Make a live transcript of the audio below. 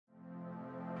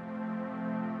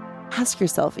ask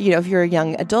yourself, if you're a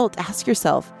young adult, ask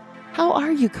yourself, how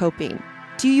are you coping?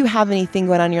 Do you have anything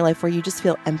going on in your life where you just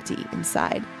feel empty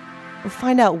inside? Or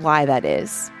find out why that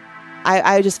is.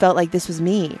 I just felt like this was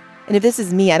me. And if this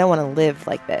is me, I don't want to live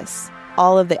like this.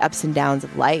 All of the ups and downs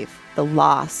of life, the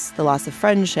loss of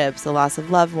friendships, the loss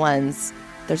of loved ones.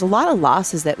 There's a lot of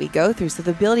losses that we go through. So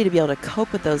the ability to be able to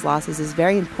cope with those losses is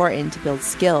very important to build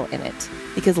skill in it,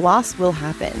 because loss will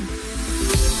happen.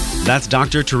 That's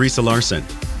Dr. Theresa Larson.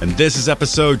 And this is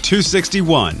episode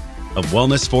 261 of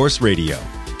Wellness Force Radio,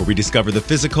 where we discover the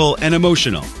physical and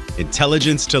emotional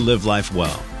intelligence to live life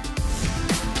well.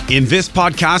 In this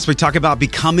podcast, we talk about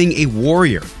becoming a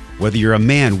warrior. Whether you're a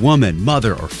man, woman,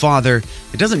 mother, or father,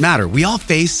 it doesn't matter. We all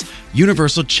face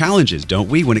universal challenges, don't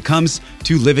we, when it comes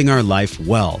to living our life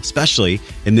well, especially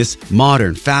in this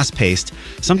modern, fast-paced,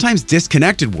 sometimes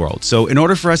disconnected world. So in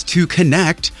order for us to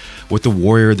connect with the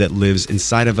warrior that lives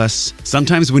inside of us,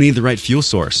 sometimes we need the right fuel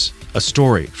source, a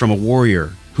story from a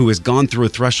warrior who has gone through a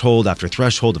threshold after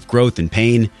threshold of growth and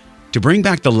pain to bring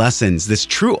back the lessons. This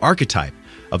true archetype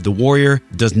of the warrior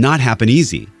does not happen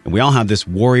easy. And we all have this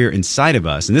warrior inside of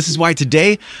us. And this is why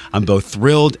today I'm both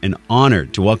thrilled and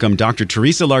honored to welcome Dr.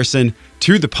 Theresa Larson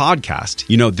to the podcast.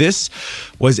 This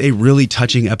was a really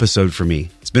touching episode for me.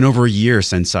 It's been over a year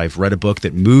since I've read a book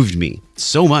that moved me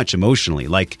so much emotionally,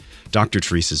 like Dr.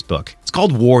 Theresa's book. It's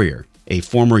called Warrior. A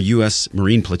former U.S.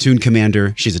 Marine platoon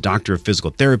commander. She's a doctor of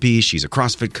physical therapy. She's a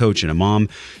CrossFit coach and a mom.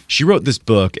 She wrote this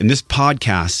book, and this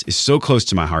podcast is so close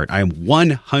to my heart. I am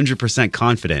 100%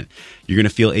 confident you're going to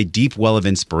feel a deep well of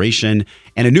inspiration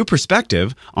and a new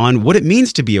perspective on what it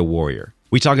means to be a warrior.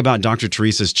 We talk about Dr.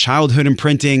 Theresa's childhood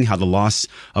imprinting, how the loss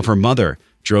of her mother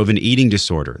drove an eating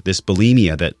disorder, this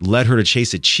bulimia that led her to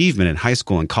chase achievement in high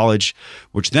school and college,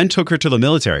 which then took her to the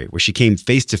military, where she came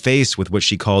face to face with what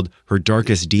she called her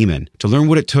darkest demon, to learn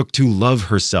what it took to love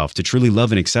herself, to truly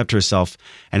love and accept herself,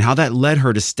 and how that led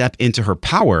her to step into her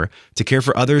power to care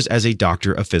for others as a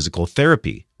doctor of physical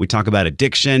therapy. We talk about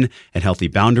addiction and healthy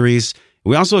boundaries.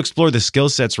 We also explore the skill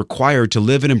sets required to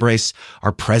live and embrace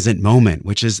our present moment,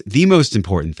 which is the most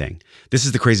important thing. This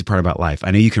is the crazy part about life.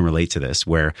 I know you can relate to this,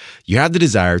 where you have the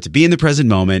desire to be in the present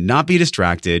moment, not be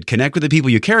distracted, connect with the people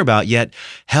you care about, yet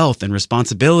health and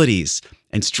responsibilities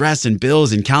and stress and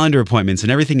bills and calendar appointments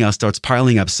and everything else starts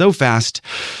piling up so fast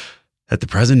that the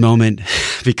present moment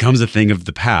becomes a thing of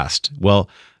the past. Well,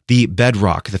 the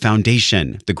bedrock, the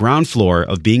foundation, the ground floor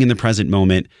of being in the present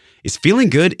moment is feeling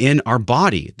good in our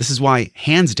body. This is why,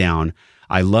 hands down,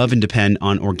 I love and depend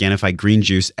on Organifi green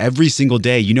juice every single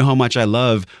day. You know how much I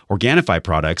love Organifi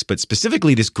products, but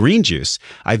specifically this green juice.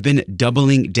 I've been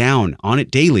doubling down on it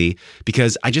daily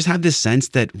because I just have this sense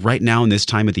that right now in this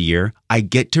time of the year, I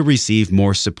get to receive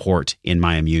more support in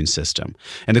my immune system.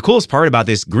 And the coolest part about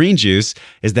this green juice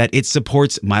is that it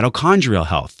supports mitochondrial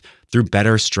health through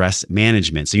better stress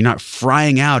management. So you're not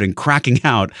frying out and cracking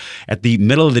out at the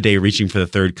middle of the day reaching for the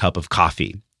third cup of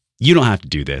coffee. You don't have to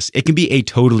do this. It can be a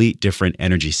totally different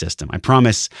energy system. I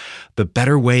promise the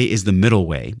better way is the middle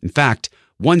way. In fact,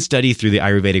 one study through the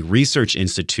Ayurvedic Research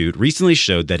Institute recently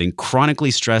showed that in chronically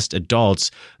stressed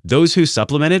adults, those who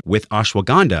supplemented with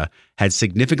ashwagandha had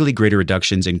significantly greater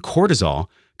reductions in cortisol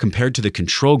compared to the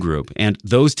control group, and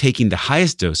those taking the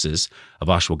highest doses of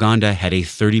ashwagandha had a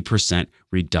 30%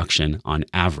 reduction on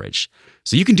average.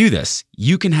 So you can do this.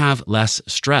 You can have less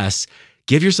stress.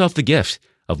 Give yourself the gift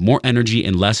of more energy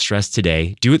and less stress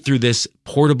today. Do it through this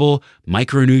portable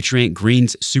micronutrient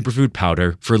greens superfood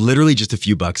powder for literally just a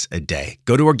few bucks a day.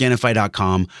 Go to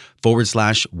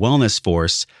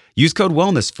Organifi.com/wellnessforce. Use code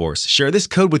wellnessforce. Share this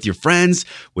code with your friends,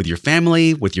 with your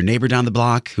family, with your neighbor down the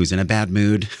block who's in a bad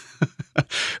mood.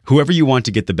 Whoever you want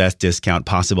to get the best discount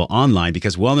possible online,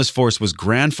 because Wellness Force was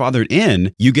grandfathered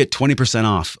in, you get 20%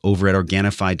 off over at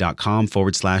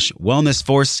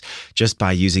Organifi.com/wellnessforce just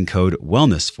by using code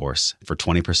wellnessforce for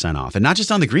 20% off. And not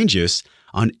just on the green juice,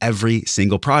 on every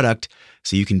single product,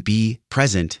 so you can be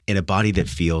present in a body that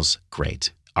feels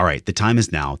great. All right, the time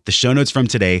is now. The show notes from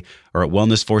today are at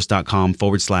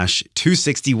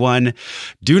wellnessforce.com/261.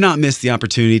 Do not miss the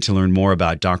opportunity to learn more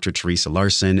about Dr. Theresa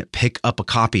Larson. Pick up a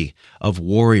copy of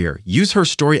Warrior. Use her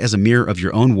story as a mirror of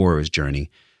your own warrior's journey.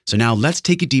 So now let's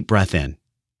take a deep breath in.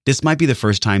 This might be the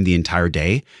first time the entire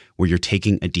day where you're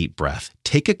taking a deep breath.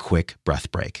 Take a quick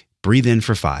breath break. Breathe in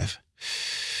for 5.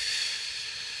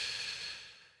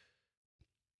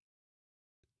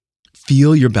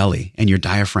 Feel your belly and your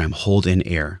diaphragm hold in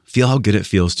air. Feel how good it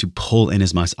feels to pull in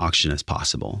as much oxygen as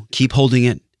possible. Keep holding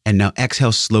it, and now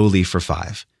exhale slowly for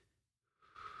 5.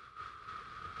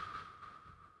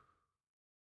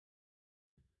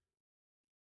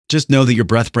 Just know that your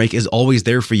breath break is always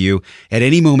there for you. At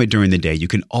any moment during the day, you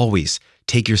can always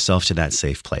take yourself to that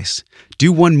safe place.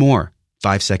 Do one more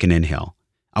 5-second inhale.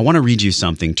 I want to read you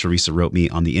something Theresa wrote me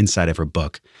on the inside of her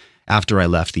book after I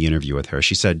left the interview with her.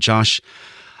 She said, "Josh,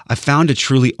 I found to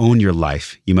truly own your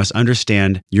life, you must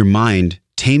understand your mind,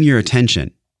 tame your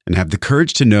attention, and have the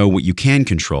courage to know what you can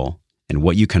control and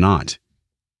what you cannot."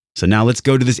 So now let's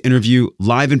go to this interview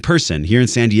live in person here in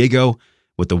San Diego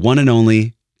with the one and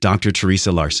only Dr.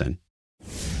 Theresa Larson.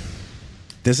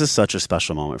 This is such a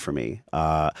special moment for me.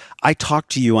 I talked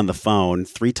to you on the phone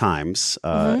 3 times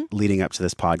leading up to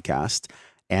this podcast,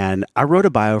 and I wrote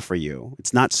a bio for you.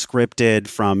 It's not scripted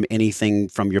from anything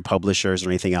from your publishers or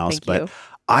anything else, but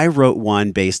I wrote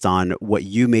one based on what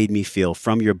you made me feel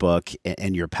from your book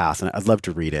and your path, and I'd love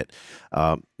to read it.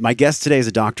 My guest today is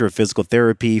a doctor of physical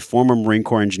therapy, former Marine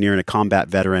Corps engineer, and a combat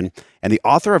veteran, and the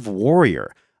author of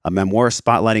Warrior, a memoir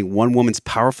spotlighting one woman's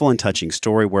powerful and touching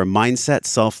story where mindset,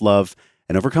 self-love,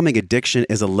 and overcoming addiction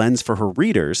is a lens for her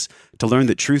readers to learn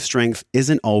that true strength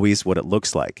isn't always what it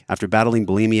looks like. After battling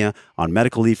bulimia on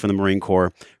medical leave from the Marine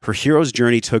Corps, her hero's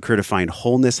journey took her to find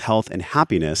wholeness, health, and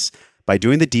happiness by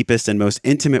doing the deepest and most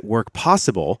intimate work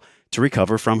possible to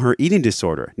recover from her eating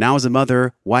disorder. Now as a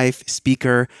mother, wife,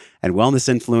 speaker, and wellness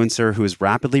influencer who is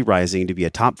rapidly rising to be a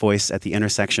top voice at the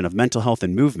intersection of mental health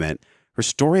and movement, her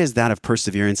story is that of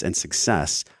perseverance and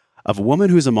success, of a woman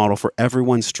who's a model for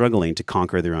everyone struggling to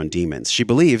conquer their own demons. She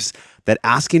believes that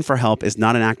asking for help is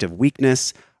not an act of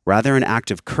weakness, rather an act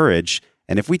of courage,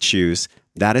 and if we choose,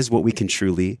 that is what we can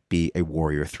truly be a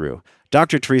warrior through.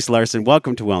 Dr. Theresa Larson,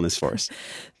 welcome to Wellness Force.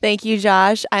 Thank you,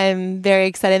 Josh. I'm very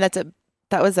excited.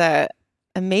 That was a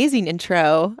amazing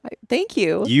intro. Thank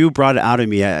you. You brought it out of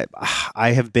me.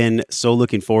 I have been so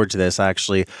looking forward to this. I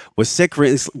actually was sick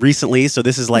recently, so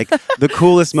this is like the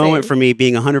coolest moment for me,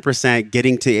 being 100%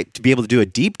 getting to be able to do a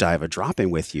deep dive, a drop-in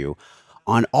with you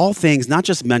on all things, not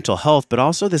just mental health, but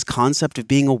also this concept of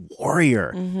being a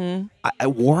warrior. A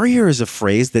warrior is a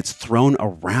phrase that's thrown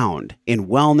around in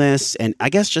wellness and I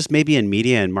guess just maybe in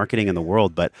media and marketing in the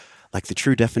world, but like the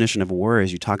true definition of a warrior,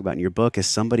 as you talk about in your book, is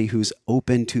somebody who's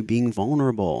open to being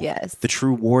vulnerable. Yes. The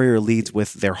true warrior leads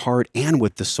with their heart and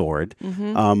with the sword.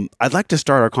 I'd like to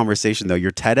start our conversation, though.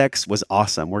 Your TEDx was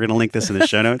awesome. We're going to link this in the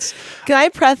show notes. Can I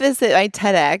preface that my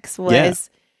TEDx was,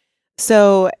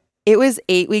 so it was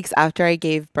 8 weeks after I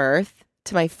gave birth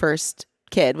to my first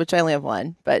kid, which I only have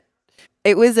one, but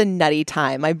it was a nutty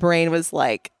time. My brain was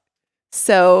like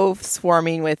so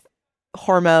swarming with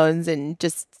hormones and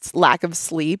just lack of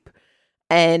sleep.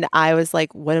 And I was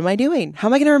like, what am I doing? How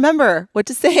am I going to remember what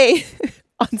to say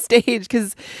on stage?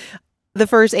 Because the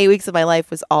first 8 weeks of my life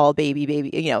was all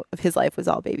baby, of his life was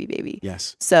all baby.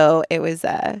 Yes. So it was,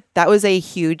 that was a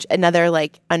huge, another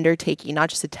like undertaking, not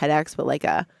just a TEDx, but like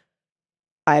I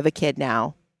have a kid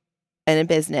now and a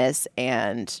business,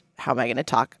 and how am I going to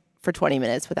talk for 20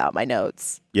 minutes without my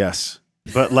notes? Yes.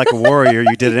 But like a warrior,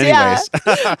 you did it anyways.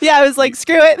 Yeah, I was like,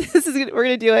 screw it. We're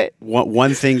going to do it.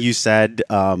 One thing you said,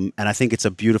 and I think it's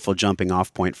a beautiful jumping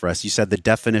off point for us. You said the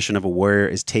definition of a warrior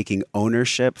is taking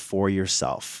ownership for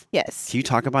yourself. Yes. Can you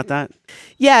talk about that?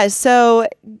 Yeah. So,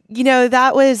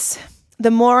 that was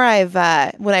the more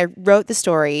when I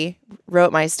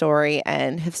wrote my story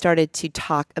and have started to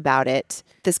talk about it,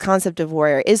 this concept of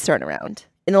warrior is thrown around.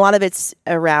 And a lot of it's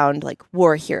around like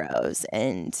war heroes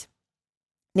and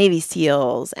Navy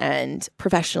SEALs and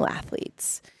professional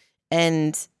athletes.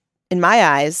 And in my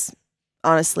eyes,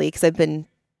 honestly, because I've been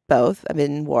both, I've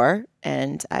been in war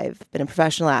and I've been a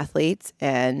professional athlete,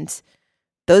 and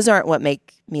those aren't what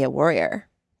make me a warrior.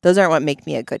 Those aren't what make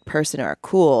me a good person or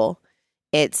cool.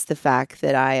 It's the fact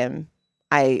that I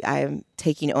am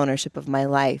taking ownership of my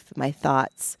life, my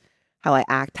thoughts, how I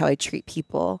act, how I treat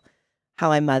people,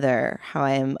 how I mother, how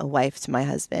I am a wife to my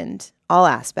husband, all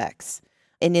aspects.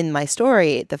 And in my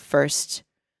story, the first,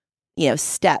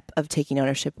 step of taking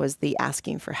ownership was the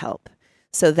asking for help.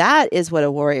 So that is what a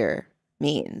warrior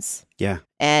means. Yeah.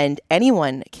 And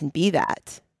anyone can be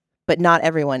that, but not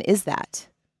everyone is that,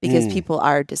 because people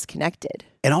are disconnected.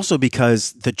 And also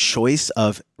because the choice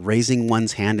of raising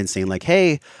one's hand and saying like,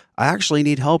 hey, I actually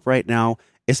need help right now,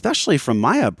 especially from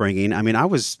my upbringing. I mean, I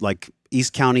was like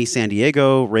East County, San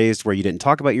Diego, raised where you didn't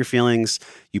talk about your feelings.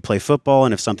 You play football,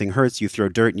 and if something hurts, you throw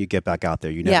dirt and you get back out there.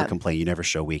 You never complain. You never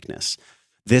show weakness.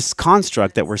 This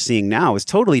construct that we're seeing now is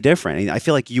totally different. And I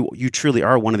feel like you truly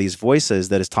are one of these voices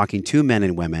that is talking to men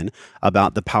and women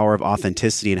about the power of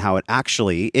authenticity and how it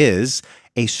actually is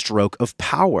a stroke of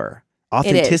power.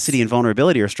 Authenticity and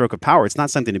vulnerability are a stroke of power. It's not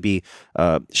something to be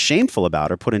shameful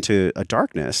about or put into a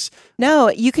darkness. No,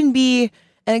 you can be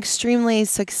an extremely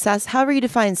however you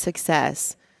define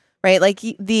success, right? Like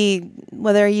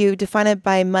whether you define it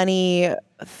by money,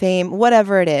 fame,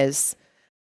 whatever it is,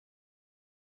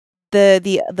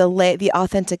 the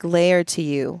authentic layer to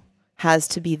you has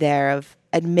to be there of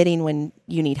admitting when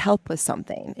you need help with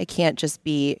something. It can't just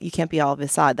be, you can't be all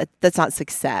facade. That's not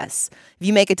success. If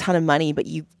you make a ton of money, but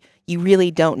you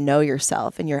really don't know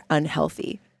yourself and you're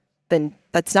unhealthy, then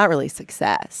that's not really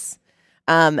success.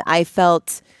 I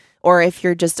felt, or if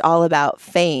you're just all about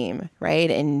fame, right?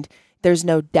 And there's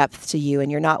no depth to you and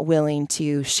you're not willing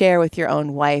to share with your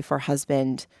own wife or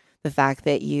husband the fact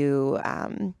that you're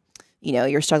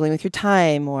struggling with your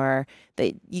time, or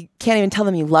that you can't even tell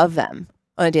them you love them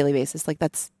on a daily basis, then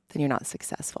you're not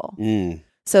successful.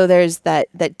 So there's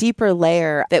that deeper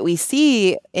layer that we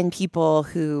see in people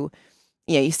who,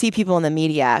 you see people in the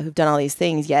media who've done all these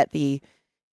things, yet the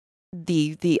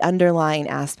underlying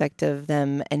aspect of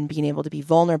them and being able to be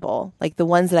vulnerable, like the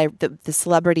ones that the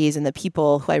celebrities and the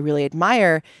people who I really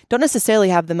admire don't necessarily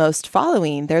have the most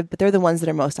following, but they're the ones that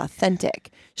are most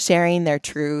authentic, sharing their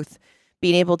truth,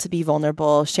 being able to be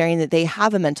vulnerable, sharing that they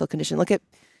have a mental condition. Look at,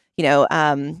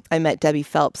 I met Debbie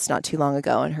Phelps not too long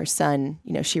ago, and her son,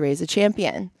 she raised a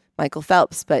champion, Michael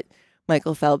Phelps, but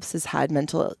Michael Phelps has had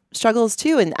mental struggles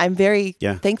too. And I'm very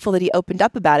thankful that he opened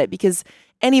up about it, because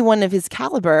anyone of his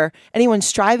caliber, anyone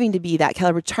striving to be that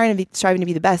caliber, striving to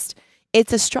be the best,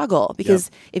 it's a struggle,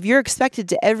 because if you're expected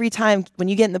to every time when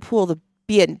you get in the pool to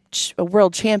be a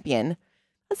world champion,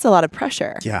 that's a lot of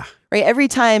pressure. Yeah. Right. Every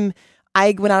time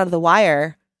I went out of the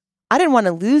wire, I didn't want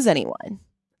to lose anyone.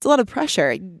 It's a lot of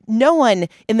pressure. No one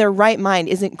in their right mind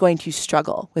isn't going to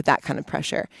struggle with that kind of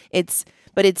pressure.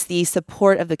 But it's the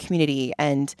support of the community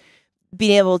and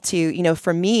being able to,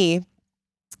 for me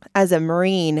as a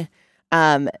Marine,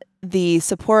 the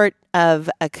support of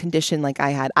a condition like I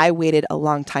had, I waited a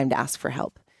long time to ask for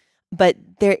help. But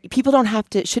people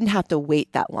shouldn't have to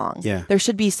wait that long. Yeah. There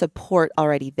should be support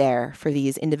already there for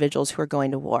these individuals who are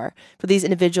going to war, for these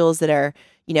individuals that are,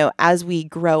 as we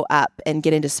grow up and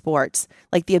get into sports,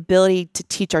 like the ability to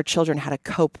teach our children how to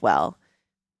cope well.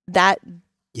 That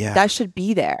should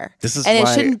be there. It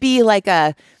shouldn't be like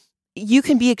you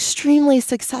can be extremely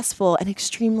successful and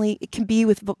extremely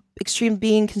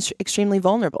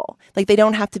vulnerable. Like they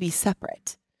don't have to be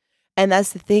separate. And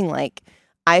that's the thing, like,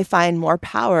 I find more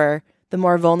power the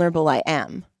more vulnerable I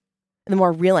am, and the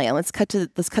more real I am. Let's cut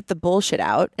the bullshit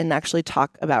out and actually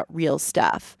talk about real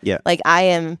stuff. Yeah. Like I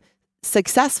am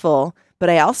successful, but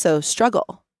I also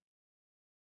struggle.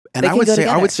 And I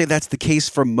would say that's the case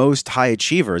for most high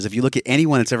achievers. If you look at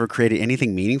anyone that's ever created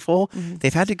anything meaningful,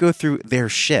 they've had to go through their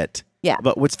shit. Yeah.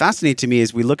 But what's fascinating to me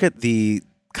is we look at the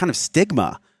kind of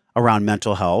stigma around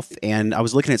mental health. And I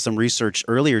was looking at some research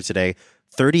earlier today.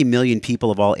 30 million people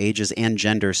of all ages and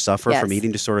genders suffer from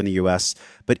eating disorder in the U.S.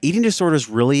 But eating disorders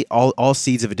really, all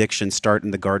seeds of addiction start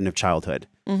in the garden of childhood.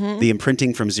 The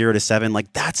imprinting from 0 to 7,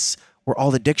 like that's where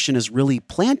all addiction is really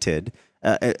planted.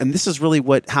 And this is really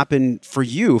what happened for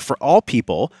you, for all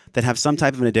people that have some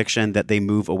type of an addiction that they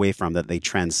move away from, that they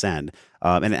transcend.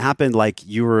 And it happened like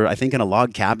you were, I think, in a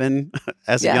log cabin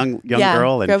as a young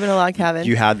girl. And grew up in a log cabin.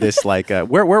 You had this like,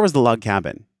 where was the log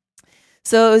cabin?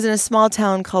 So it was in a small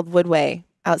town called Woodway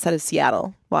outside of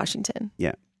Seattle, Washington.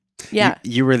 Yeah. Yeah.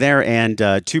 You were there,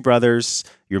 and two brothers,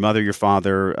 your mother, your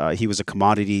father, he was a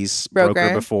commodities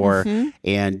broker before.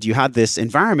 And you had this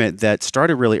environment that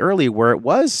started really early where it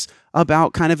was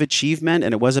about kind of achievement,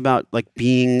 and it was about like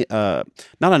being not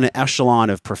on an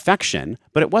echelon of perfection,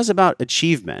 but it was about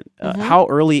achievement. How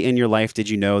early in your life did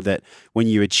you know that when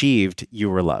you achieved,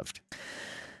 you were loved?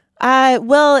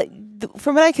 Well,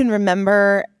 from what I can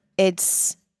remember,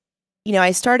 it's,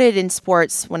 I started in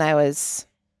sports when I was,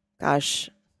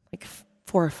 like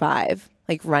 4 or 5,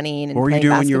 like running and playing basketball. What were you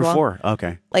doing when you were 4?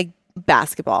 Okay. Like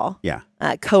basketball. Yeah.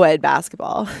 Co-ed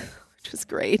basketball, which was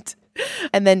great.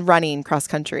 And then running cross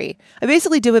country. I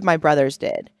basically did what my brothers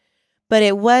did. But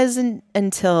it wasn't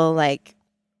until like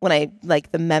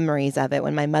the memories of it,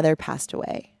 when my mother passed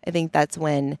away. I think that's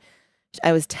when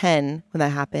I was 10 when that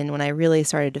happened, when I really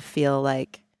started to feel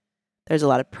like there's a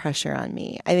lot of pressure on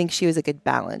me. I think she was a good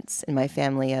balance in my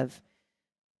family of,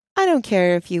 I don't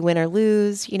care if you win or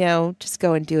lose, just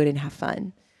go and do it and have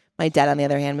fun. My dad, on the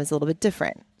other hand, was a little bit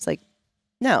different. It's like,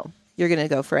 no, you're going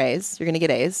to go for A's. You're going to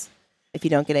get A's. If you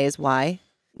don't get A's, why?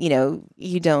 You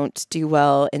don't do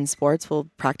well in sports, we'll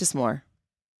practice more.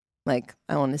 Like,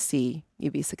 I want to see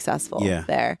you be successful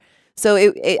there.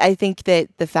 So I think that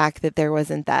the fact that there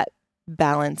wasn't that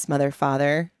balance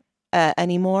mother-father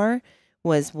anymore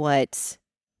was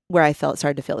where I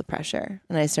started to feel the pressure.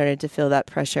 And I started to feel that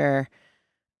pressure.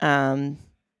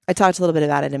 I talked a little bit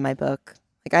about it in my book.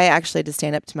 Like I actually had to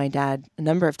stand up to my dad a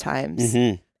number of times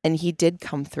And he did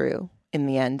come through in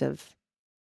the end of,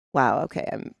 wow, okay,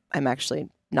 I'm actually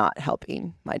not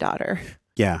helping my daughter.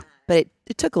 Yeah. But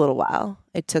it took a little while.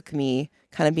 It took me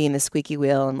kind of being the squeaky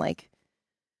wheel and like,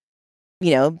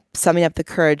 you know, summing up the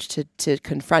courage to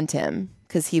confront him,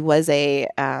 because he was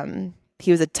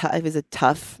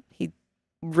tough.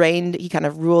 He kind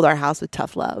of ruled our house with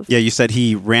tough love. Yeah, you said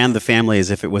he ran the family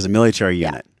as if it was a military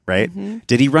unit, right? Mm-hmm.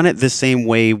 Did he run it the same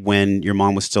way when your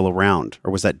mom was still around,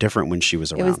 or was that different when she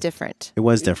was around? It was different. It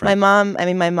was different.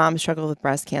 My mom struggled with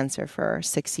breast cancer for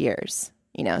 6 years.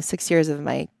 6 years of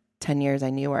my 10 years I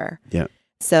knew her. Yeah.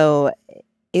 So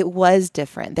it was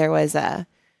different. There was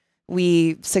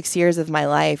 6 years of my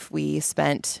life we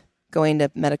spent going to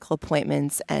medical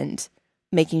appointments and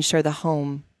making sure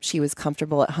she was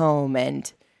comfortable at home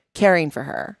and caring for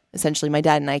her. Essentially, my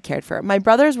dad and I cared for her. My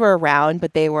brothers were around,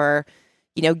 but they were,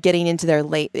 getting into their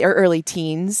early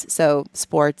teens. So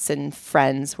sports and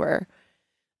friends were,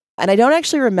 and I don't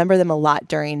actually remember them a lot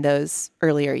during those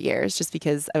earlier years, just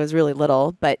because I was really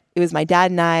little. But it was my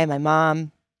dad and I, my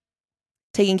mom,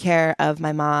 taking care of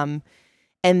my mom.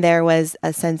 And there was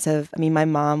a sense of, my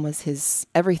mom was his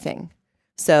everything.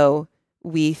 So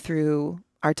we threw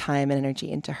our time and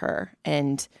energy into her.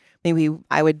 And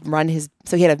I would run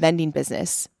so he had a vending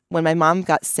business. When my mom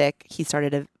got sick, he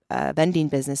started a vending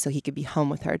business so he could be home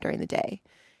with her during the day.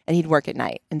 And he'd work at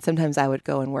night. And sometimes I would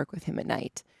go and work with him at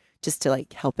night just to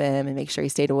like help him and make sure he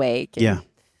stayed awake. And, yeah.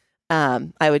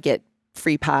 I would get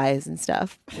free pies and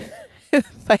stuff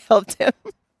if I helped him.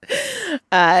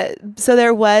 So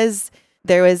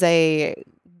the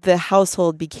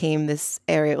household became this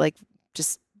area, like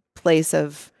just place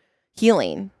of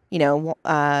healing,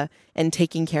 and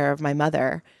taking care of my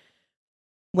mother.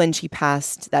 When she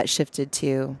passed, that shifted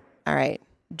to, all right,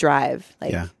 drive,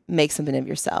 make something of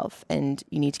yourself, and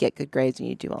you need to get good grades, you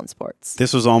need to do well in sports.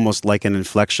 This was almost like an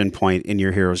inflection point in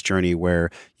your hero's journey where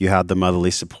you had the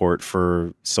motherly support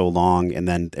for so long, and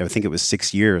then I think it was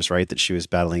 6 years, right, that she was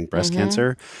battling breast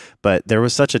cancer. But there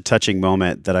was such a touching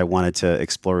moment that I wanted to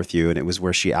explore with you, and it was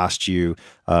where she asked you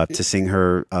to sing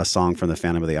her a song from the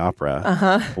Phantom of the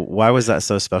Opera. Why was that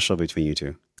so special between you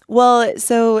two? Well,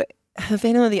 so the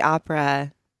Phantom of the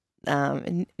Opera,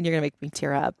 and you're gonna make me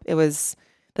tear up.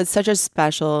 That's such a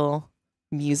special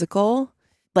musical.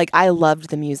 Like, I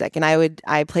loved the music, and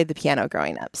I played the piano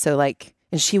growing up. So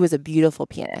and she was a beautiful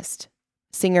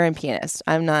singer and pianist.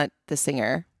 I'm not the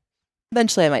singer.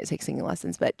 Eventually I might take singing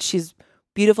lessons, but she's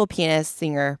beautiful pianist,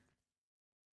 singer.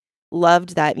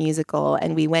 Loved that musical.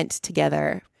 And we went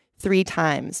together 3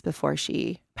 times before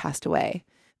she passed away.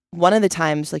 One of the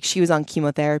times, she was on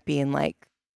chemotherapy and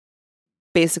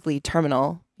basically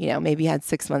terminal, maybe had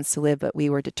 6 months to live, but we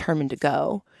were determined to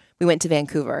go. We went to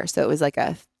Vancouver. So it was like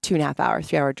a 2.5 hour,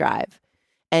 3 hour drive.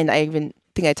 And I even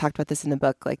think I talked about this in the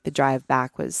book. The drive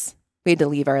back we had to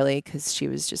leave early because she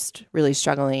was just really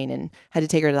struggling and had to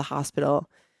take her to the hospital.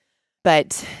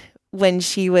 But when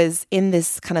she was in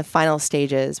this kind of final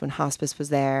stages, when hospice was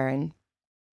there and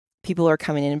people were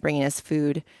coming in and bringing us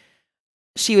food,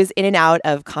 she was in and out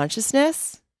of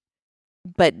consciousness.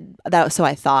 But so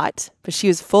I thought, but she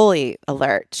was fully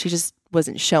alert. She just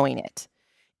wasn't showing it.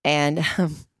 And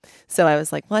so I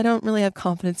was like, well, I don't really have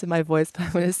confidence in my voice, but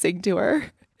I'm going to sing to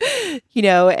her,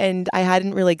 and I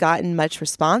hadn't really gotten much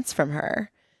response from her.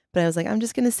 But I was like, I'm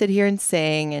just going to sit here and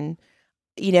sing. And,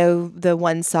 the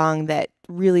one song that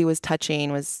really was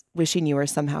touching was Wishing You Were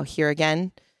Somehow Here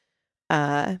Again,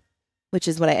 which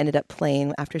is what I ended up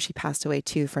playing after she passed away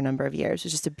too for a number of years. It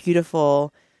was just a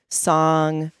beautiful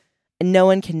song. And no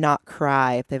one can not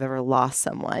cry if they've ever lost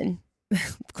someone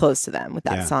close to them with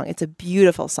that song. It's a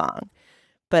beautiful song.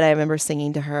 But I remember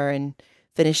singing to her and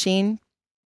finishing.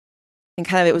 And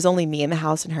kind of it was only me in the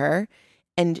house and her.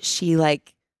 And she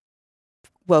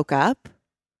woke up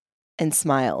and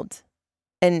smiled.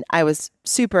 And I was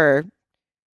super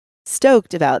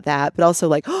stoked about that. But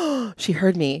also oh, she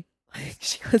heard me.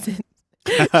 She wasn't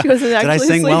actually Did I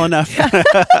sing well enough?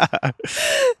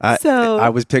 So I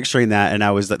was picturing that, and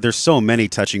there's so many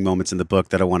touching moments in the book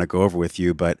that I want to go over with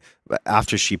you. But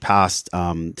after she passed,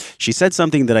 she said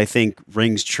something that I think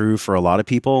rings true for a lot of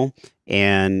people,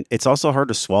 and it's also hard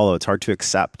to swallow. It's hard to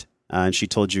accept. And she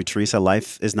told you, Theresa,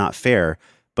 life is not fair,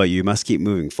 but you must keep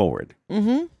moving forward.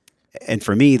 Mm-hmm. And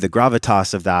for me, the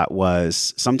gravitas of that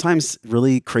was sometimes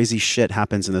really crazy shit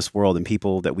happens in this world, and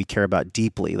people that we care about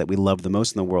deeply, that we love the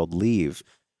most in the world, leave,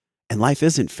 and life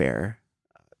isn't fair.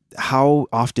 How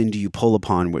often do you pull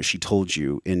upon what she told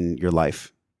you in your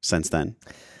life since then?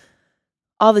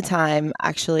 All the time,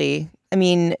 actually.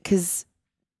 Because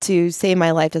to say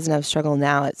my life doesn't have struggle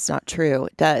now, it's not true.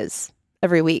 It does.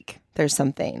 Every week there's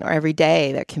something, or every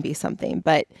day there can be something.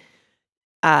 But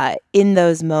in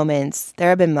those moments, there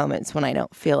have been moments when I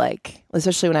don't feel like,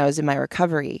 especially when I was in my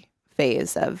recovery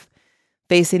phase of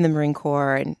facing the Marine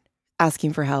Corps and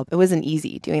asking for help. It wasn't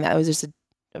easy doing that. It was just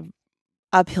an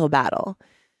uphill battle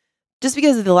just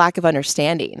because of the lack of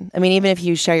understanding. I mean, even if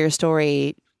you share your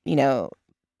story, you know,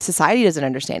 society doesn't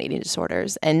understand eating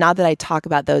disorders. And not that I talk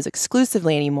about those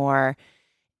exclusively anymore.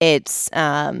 It's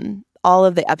all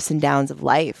of the ups and downs of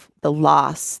life, the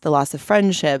loss of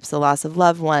friendships, the loss of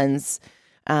loved ones.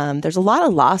 There's a lot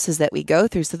of losses that we go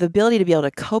through. So the ability to be able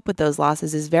to cope with those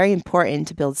losses is very important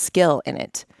to build skill in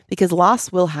it, because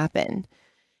loss will happen.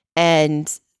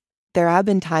 And there have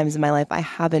been times in my life I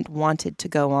haven't wanted to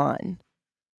go on.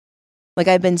 Like,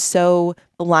 I've been so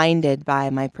blinded by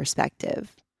my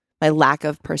perspective, my lack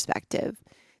of perspective,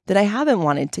 that I haven't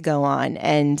wanted to go on.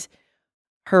 And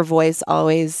her voice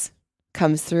always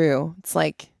comes through. It's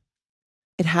like,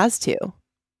 it has to.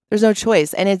 There's no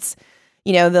choice. And it's,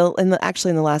 you know,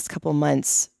 actually in the last couple of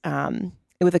months,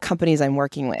 with the companies I'm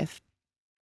working with,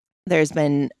 there's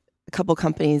been a couple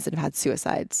companies that have had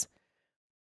suicides.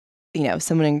 You know,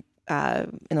 someone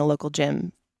in a local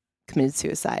gym committed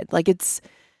suicide. Like, it's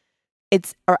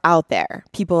out there.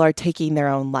 People are taking their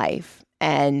own life.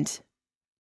 And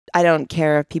I don't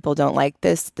care if people don't like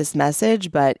this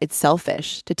message, but it's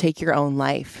selfish to take your own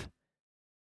life.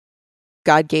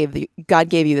 God gave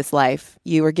you this life.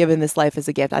 You were given this life as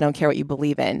a gift. I don't care what you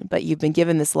believe in, but you've been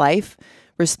given this life.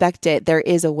 Respect it. There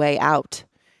is a way out.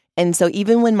 And so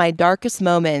even when my darkest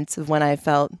moments of when I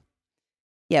felt,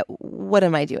 yeah, what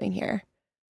am I doing here?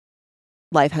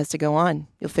 Life has to go on.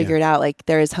 You'll figure it out. Like,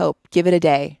 there is hope. Give it a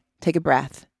day. Take a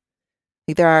breath.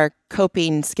 Like, there are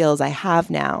coping skills I have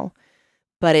now,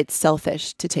 but it's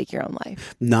selfish to take your own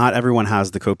life. Not everyone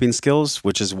has the coping skills,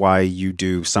 which is why you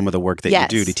do some of the work that you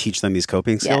do to teach them these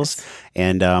coping skills.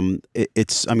 And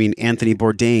I mean, Anthony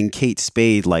Bourdain, Kate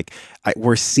Spade, like,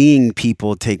 we're seeing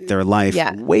people take their life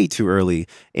way too early.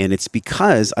 And it's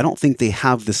because I don't think they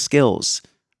have the skills,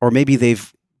 or maybe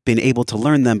they've been able to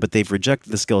learn them, but they've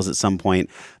rejected the skills at some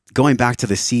point. Going back to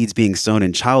the seeds being sown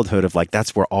in childhood of, like,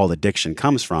 that's where all addiction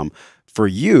comes from. For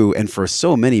you and for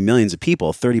so many millions of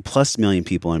people, 30+ million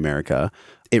people in America,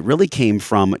 it really came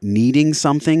from needing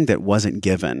something that wasn't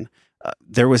given.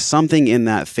 There was something in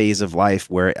that phase of life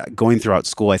where, going throughout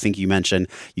school, I think you mentioned,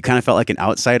 you kind of felt like an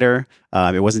outsider.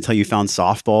 It wasn't until you found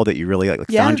softball that you really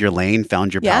found your lane,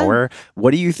 found your power.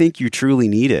 What do you think you truly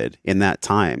needed in that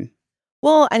time?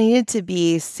 Well, I needed to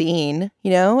be seen, you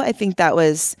know? I think that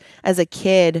was, as a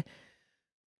kid,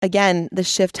 again, the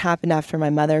shift happened after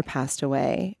my mother passed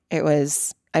away.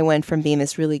 I went from being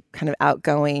this really kind of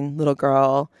outgoing little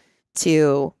girl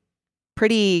to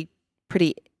pretty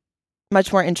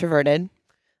much more introverted.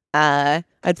 I'd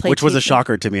play, which was a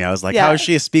shocker to me. I was like, how is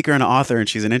she a speaker and an author and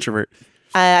she's an introvert?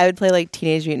 I would play like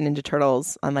Teenage Mutant Ninja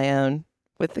Turtles on my own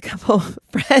with a couple of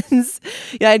friends.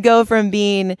 You know, I'd go from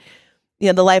being, you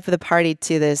know, the life of the party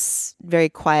to this very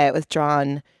quiet,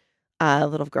 withdrawn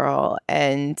little girl.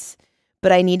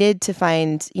 But I needed to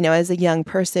find, you know, as a young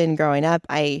person growing up,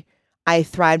 I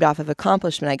thrived off of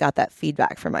accomplishment. I got that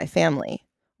feedback from my family.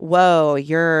 Whoa,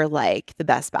 you're like the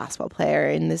best basketball player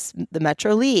in the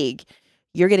Metro League.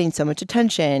 You're getting so much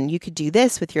attention. You could do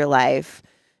this with your life.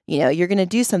 You know, you're going to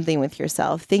do something with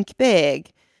yourself. Think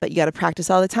big, but you got to practice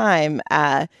all the time.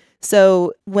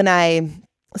 So when I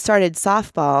started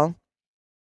softball,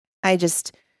 I'm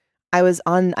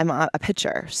a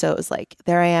pitcher. So it was like,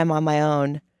 there I am on my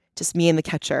own, just me and the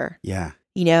catcher. Yeah.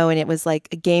 You know, and it was like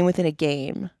a game within a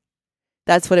game.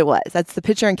 That's what it was. That's the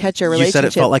pitcher and catcher relationship. You said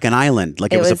it felt like an island,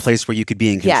 like it was a place where you could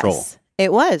be in control. Yes,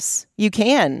 it was. You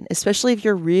can, especially if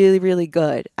you're really, really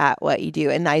good at what you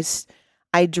do. And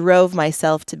I drove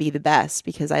myself to be the best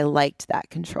because I liked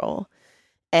that control.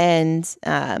 And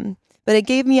but it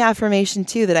gave me affirmation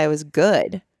too that I was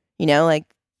good. You know, like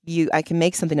I can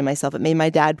make something of myself. It made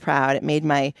my dad proud. It made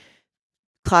my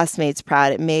classmates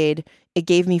proud. It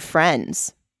gave me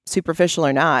friends, superficial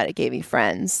or not. It gave me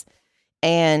friends.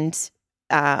 And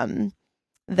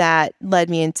that led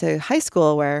me into high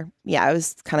school where, I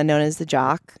was kind of known as the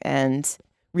jock and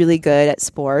really good at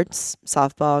sports,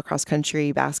 softball, cross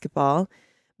country, basketball.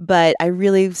 But I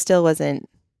really still wasn't,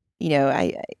 you know,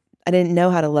 I didn't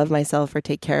know how to love myself or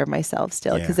take care of myself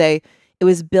still because it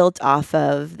was built off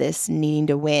of this needing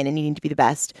to win and needing to be the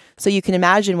best. So you can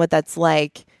imagine what that's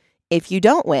like if you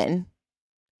don't win.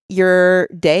 Your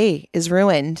day is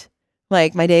ruined.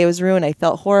 Like, my day was ruined. I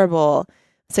felt horrible,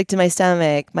 sick to my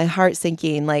stomach, my heart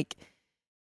sinking. Like,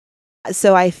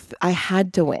 so I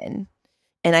had to win,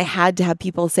 and I had to have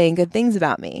people saying good things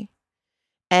about me.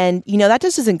 And, you know, that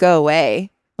just doesn't go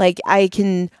away. Like, I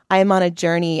am on a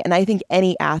journey, and I think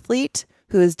any athlete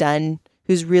who's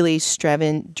who's really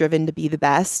driven to be the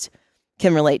best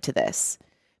can relate to this,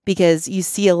 because you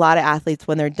see a lot of athletes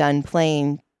when they're done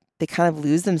playing, they kind of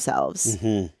lose themselves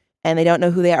and they don't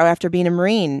know who they are after being a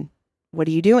Marine. What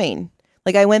are you doing?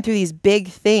 Like, I went through these big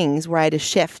things where I had to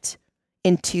shift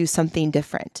into something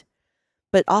different.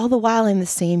 But all the while, I'm the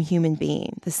same human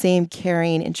being, the same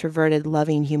caring, introverted,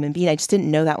 loving human being. I just didn't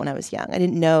know that when I was young. I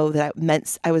didn't know that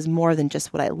I was more than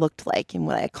just what I looked like and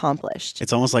what I accomplished.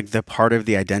 It's almost like the part of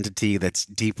the identity that's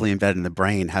deeply embedded in the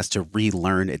brain has to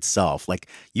relearn itself. Like,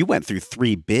 you went through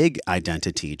 3 big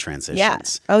identity transitions.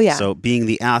 Yeah. Oh, yeah. So being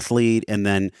the athlete and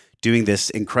then doing this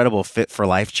incredible Fit for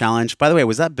Life challenge. By the way,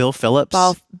 was that Bill Phillips?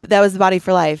 That was the Body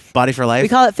for Life. Body for Life? We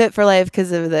call it Fit for Life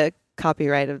because of the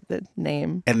copyright of the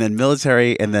name. And then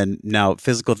military, and then now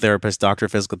physical therapist, doctor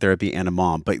of physical therapy, and a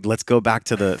mom. But let's go back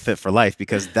to the Fit for Life,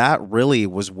 because that really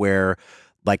was where,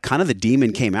 like, kind of the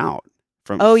demon came out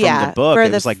from the book.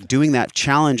 It was like doing that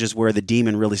challenge is where the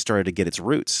demon really started to get its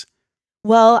roots.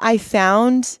 Well, you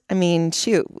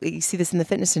see this in the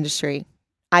fitness industry.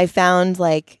 I found,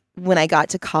 like, when I got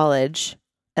to college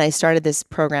and I started this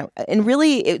program, and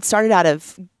really it started out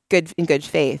of good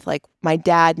faith. Like, my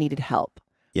dad needed help.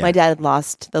 Yeah. My dad had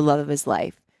lost the love of his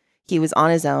life. He was on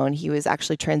his own. He was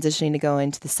actually transitioning to go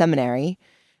into the seminary.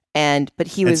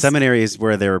 Seminary is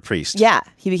where they were priests. Yeah.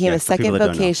 He became a second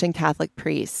vocation Catholic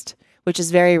priest, which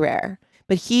is very rare.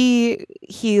 But he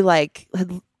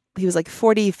was like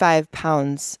 45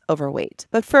 pounds overweight.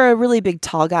 But for a really big,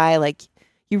 tall guy, like,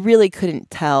 you really couldn't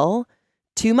tell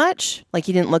too much. Like,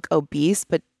 he didn't look obese,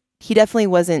 but he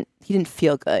definitely he didn't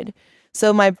feel good.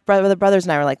 So my brothers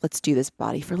and I were like, let's do this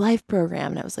Body for Life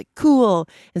program. And I was like, cool.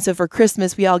 And so for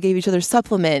Christmas, we all gave each other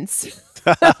supplements.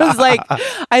 I was like,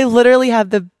 I literally have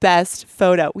the best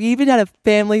photo. We even had a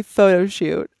family photo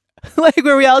shoot, like,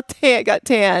 where we all got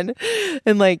tan.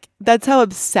 And, like, that's how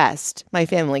obsessed my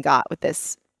family got with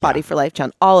this Body for Life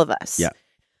challenge. All of us. Yeah.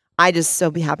 I just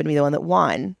so happened to be the one that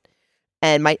won.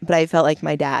 But I felt like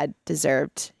my dad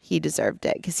deserved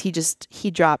it, because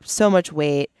he dropped so much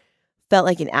weight, felt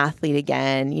like an athlete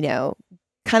again,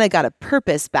 kind of got a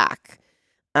purpose back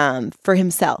for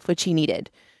himself, which he needed.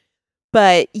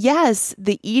 But yes,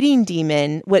 the eating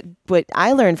demon, what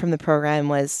I learned from the program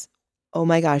was, oh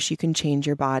my gosh, you can change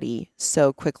your body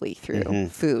so quickly through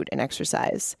food and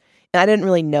exercise. And I didn't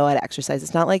really know how to exercise.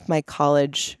 It's not like my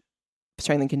college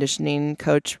strength and conditioning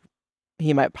coach,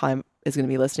 he probably is going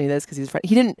to be listening to this because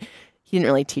he didn't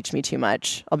really teach me too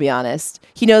much. I'll be honest.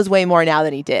 He knows way more now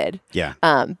than he did. Yeah.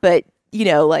 But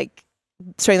like,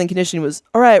 strength and conditioning was,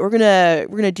 all right, we're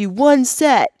gonna do 1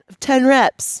 set of 10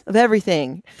 reps of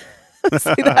everything.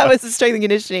 So that was the strength and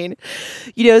conditioning.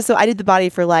 So I did the Body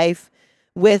for Life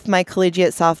with my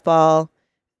collegiate softball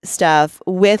stuff,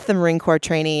 with the Marine Corps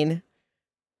training,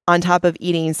 on top of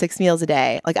eating 6 meals a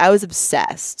day. Like, I was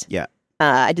obsessed. Yeah.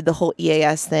 I did the whole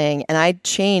EAS thing, and I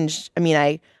changed. I mean,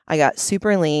 I got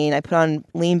super lean. I put on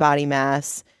lean body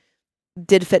mass,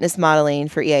 did fitness modeling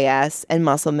for EAS and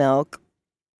Muscle Milk.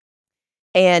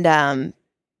 And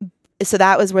so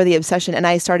that was where the obsession, and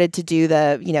I started to do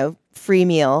the, free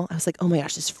meal. I was like, oh my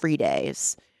gosh, this free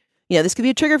days. This could be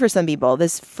a trigger for some people.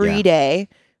 This free day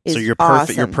is so you're awesome.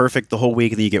 Perfect. You're perfect the whole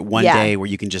week, and then you get one day where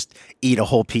you can just eat a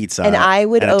whole pizza and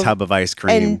a tub of ice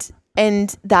cream.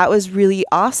 And that was really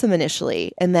awesome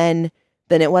initially. And then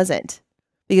it wasn't,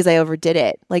 because I overdid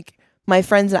it. Like, my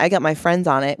friends, I got my friends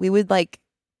on it. We would, like,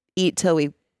 eat till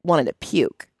we wanted to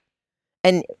puke.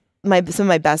 And some of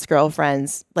my best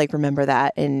girlfriends, like, remember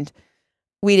that. And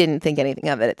we didn't think anything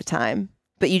of it at the time.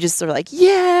 But you just sort of like,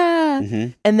 yeah.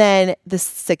 Mm-hmm. And then the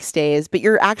 6 days, but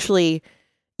you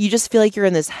just feel like you're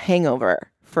in this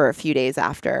hangover for a few days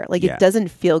after. Like, it doesn't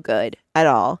feel good at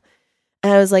all.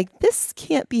 And I was like, this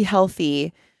can't be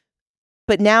healthy.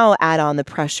 But now add on the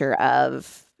pressure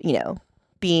of,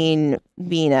 being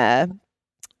a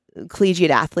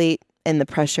collegiate athlete, and the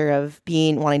pressure of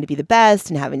wanting to be the best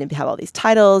and having to have all these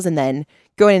titles, and then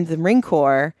going into the Marine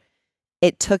Corps.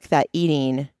 It took that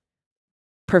eating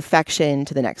perfection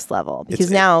to the next level, because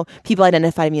now people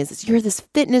identify me as you're this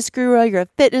fitness guru, you're a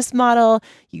fitness model,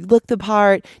 you look the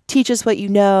part, teach us what you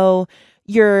know.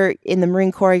 You're in the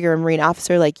Marine Corps, you're a Marine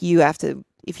officer. Like, you have to,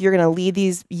 if you're going to lead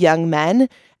these young men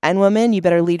and women, you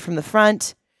better lead from the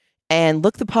front and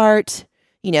look the part.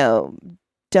 You don't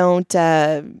want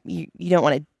to,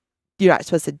 you're not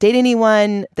supposed to date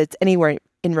anyone that's anywhere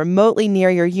in remotely near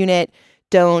your unit.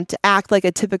 Don't act like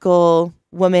a typical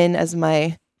woman, as some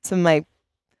of my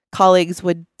colleagues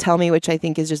would tell me, which I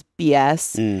think is just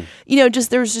BS.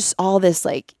 There was just all this,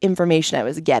 like, information I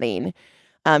was getting.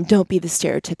 Don't be the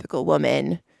stereotypical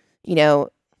woman,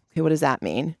 Okay, what does that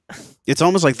mean? It's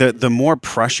almost like the more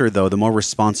pressure, though, the more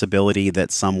responsibility that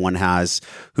someone has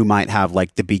who might have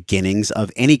like the beginnings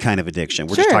of any kind of addiction.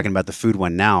 We're just talking about the food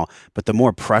one now, but the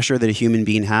more pressure that a human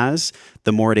being has,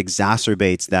 the more it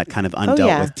exacerbates that kind of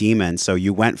undealt with demon. So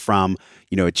you went from,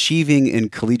 you know, achieving in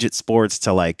collegiate sports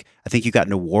to like, I think you got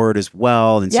an award as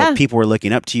well. And so people were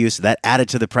looking up to you. So that added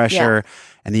to the pressure.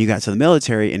 And then you got to the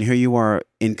military and here you are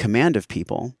in command of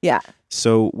people. Yeah.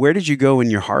 So where did you go in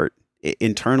your heart?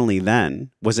 Internally then?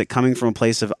 Was it coming from a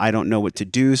place of I don't know what to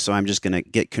do, so I'm just going to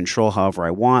get control however I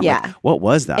want? Yeah. Like, what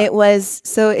was that? It was,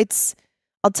 so it's,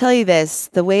 I'll tell you this,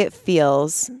 the way it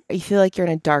feels, you feel like you're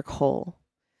in a dark hole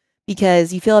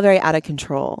because you feel very out of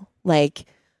control. Like,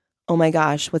 oh my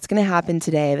gosh, what's going to happen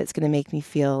today that's going to make me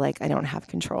feel like I don't have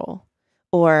control?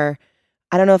 Or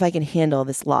I don't know if I can handle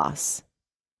this loss,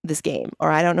 this game,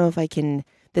 or I don't know if I can,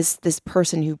 this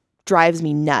person who drives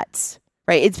me nuts.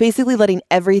 Right? It's basically letting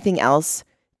everything else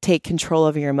take control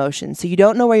over your emotions. So you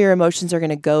don't know where your emotions are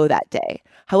going to go that day.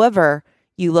 However,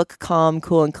 you look calm,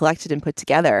 cool, and collected and put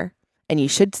together. And you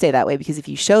should stay that way because if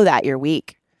you show that, you're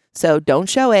weak. So don't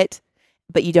show it,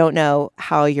 but you don't know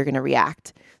how you're going to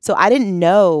react. So I didn't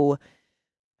know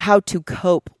how to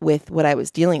cope with what I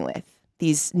was dealing with.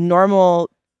 These normal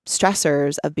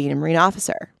stressors of being a Marine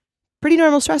officer. Pretty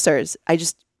normal stressors. I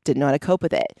just didn't know how to cope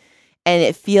with it. And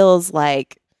it feels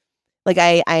like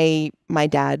my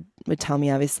dad would tell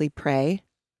me, obviously, pray.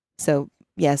 So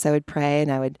yes, I would pray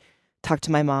and I would talk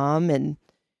to my mom and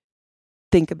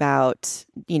think about,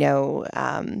 you know,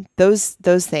 those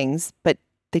things, but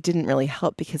they didn't really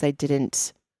help because I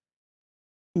didn't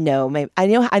know. I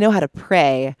know how to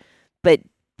pray, but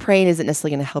praying isn't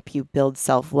necessarily going to help you build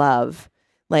self-love.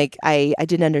 Like I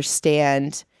didn't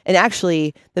understand. And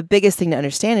actually, the biggest thing to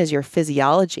understand is your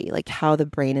physiology, like how the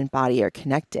brain and body are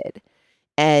connected.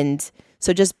 And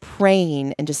so just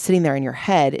praying and just sitting there in your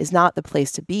head is not the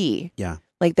place to be. Yeah.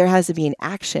 Like there has to be an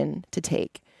action to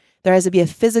take. There has to be a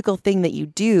physical thing that you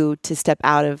do to step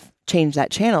out of, change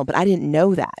that channel. But I didn't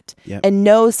know that. Yep. And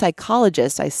no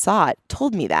psychologist I sought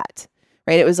told me that.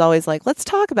 Right? It was always like, let's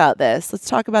talk about this. Let's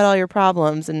talk about all your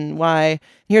problems and why.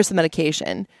 Here's some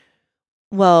medication.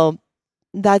 Well,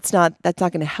 that's not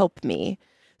going to help me.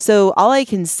 So all I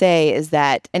can say is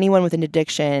that anyone with an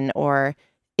addiction or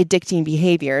addicting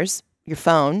behaviors, your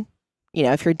phone, you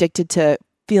know, if you're addicted to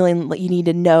feeling like you need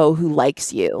to know who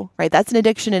likes you, right? That's an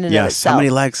addiction in and of itself. How many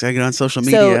likes I get on social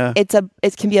media? So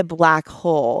it can be a black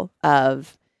hole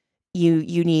of you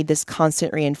need this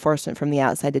constant reinforcement from the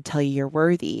outside to tell you you're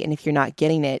worthy. And if you're not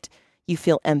getting it, you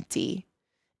feel empty.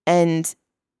 And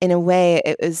in a way,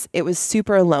 it was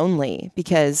super lonely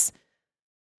because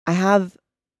I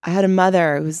had a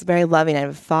mother who's very loving. I have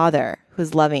a father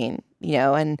who's loving, you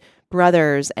know, and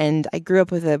brothers. And I grew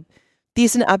up with a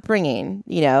decent upbringing,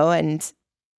 you know, and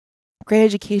great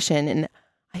education. And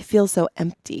I feel so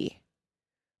empty.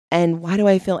 And why do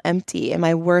I feel empty? Am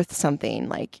I worth something?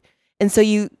 Like, and so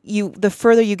the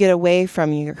further you get away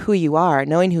from who you are,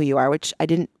 knowing who you are, which I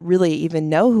didn't really even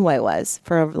know who I was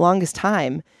for the longest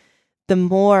time, the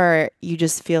more you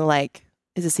just feel like,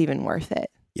 is this even worth it?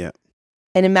 Yeah.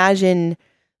 And imagine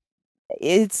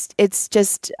it's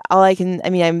just all I can, I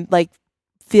mean, I'm like,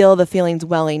 feel the feelings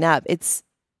welling up. It's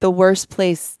the worst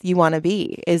place you want to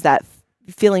be, is that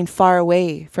feeling far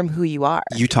away from who you are.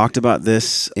 You talked about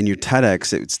this in your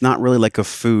TEDx. It's not really like a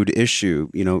food issue.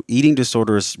 You know, eating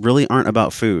disorders really aren't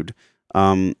about food.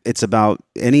 It's about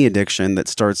any addiction that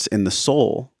starts in the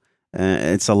soul.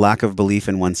 It's a lack of belief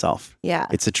in oneself. Yeah.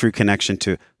 It's a true connection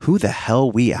to who the hell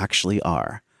we actually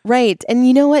are. Right. And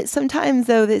you know what? Sometimes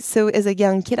though, so as a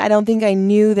young kid, I don't think I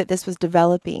knew that this was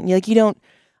developing. Like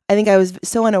I think I was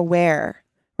so unaware,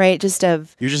 right?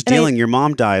 You're just dealing. Your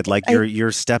mom died. Like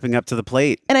you're stepping up to the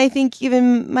plate. And I think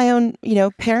even my own, you know,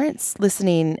 parents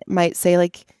listening might say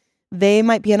like, they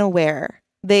might be unaware.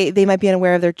 They might be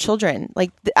unaware of their children.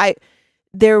 Like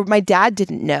my dad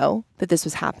didn't know that this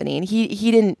was happening. He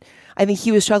didn't, I think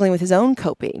he was struggling with his own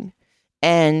coping.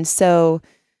 And so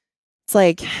it's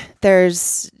like,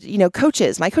 there's, you know,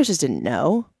 coaches, my coaches didn't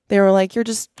know. They were like, you're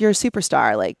a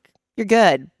superstar. Like, you're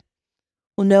good.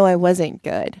 Well, no, I wasn't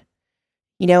good.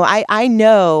 You know, I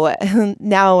know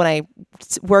now when I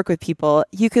work with people,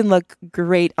 you can look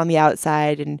great on the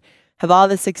outside and have all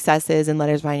the successes and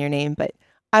letters behind your name, but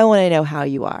I want to know how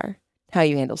you are, how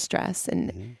you handle stress,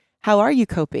 and how are you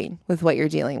coping with what you're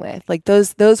dealing with? Like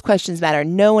those questions matter.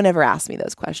 No one ever asked me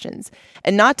those questions.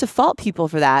 And not to fault people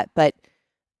for that, but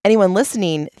anyone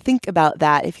listening, think about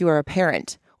that if you are a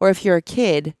parent or if you're a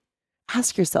kid,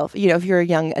 ask yourself, you know, if you're a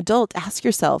young adult, ask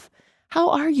yourself, how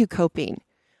are you coping?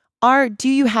 Do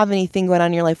you have anything going on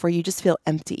in your life where you just feel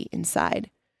empty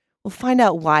inside? Well, find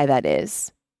out why that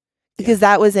is. Because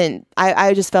that wasn't,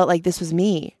 I just felt like this was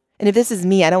me. And if this is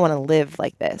me, I don't want to live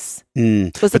like this.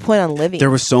 What's the point on living?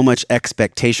 There was so much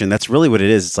expectation. That's really what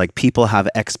it is. It's like people have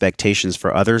expectations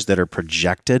for others that are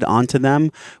projected onto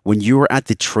them. When you were at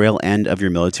the trail end of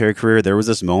your military career, there was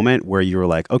this moment where you were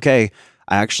like, okay,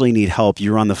 I actually need help.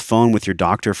 You were on the phone with your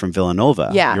doctor from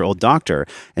Villanova, your old doctor.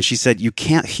 And she said, you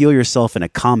can't heal yourself in a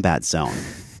combat zone.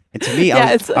 And to me,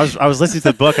 I was listening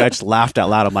to the book and I just laughed out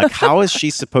loud. I'm like, how is she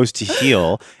supposed to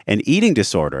heal an eating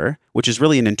disorder, which is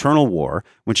really an internal war,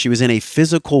 when she was in a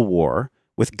physical war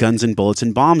with guns and bullets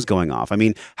and bombs going off? I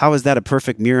mean, how is that a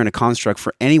perfect mirror and a construct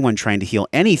for anyone trying to heal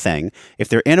anything? If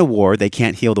they're in a war, they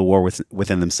can't heal the war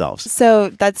within themselves. So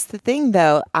that's the thing,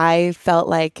 though. I felt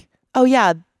like, oh,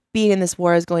 yeah, being in this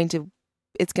war is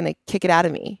it's going to kick it out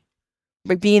of me.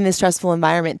 Like being in this stressful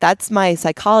environment, that's my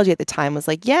psychology at the time was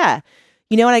like, yeah.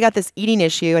 You know what? I got this eating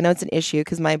issue. I know it's an issue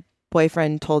because my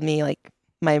boyfriend told me, like,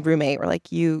 my roommate were like,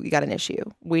 you got an issue.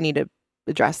 We need to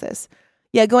address this.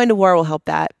 Yeah, going to war will help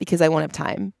that because I won't have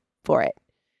time for it.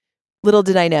 Little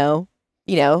did I know,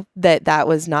 that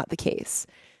was not the case.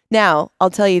 Now, I'll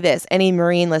tell you this. Any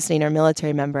Marine listening or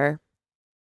military member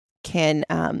can,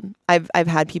 I've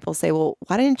had people say, well,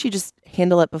 why didn't you just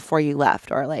handle it before you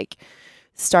left? Or like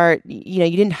start, you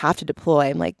didn't have to deploy.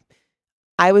 I'm like,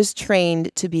 I was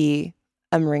trained to be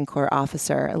a Marine Corps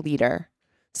officer, a leader.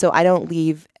 So I don't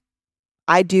leave.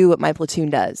 I do what my platoon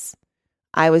does.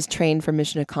 I was trained for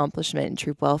mission accomplishment and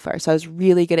troop welfare. So I was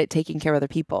really good at taking care of other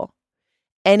people.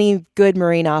 Any good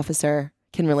Marine officer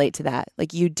can relate to that.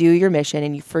 Like you do your mission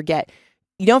and you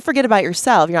don't forget about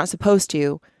yourself. You're not supposed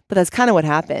to, but that's kind of what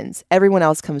happens. Everyone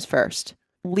else comes first.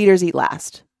 Leaders eat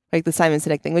last. Like the Simon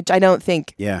Sinek thing, which I don't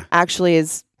think actually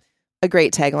is a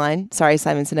great tagline. Sorry,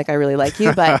 Simon Sinek, I really like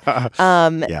you. But,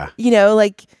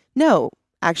 no,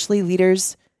 actually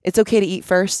leaders, it's okay to eat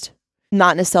first,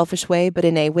 not in a selfish way, but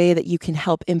in a way that you can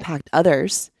help impact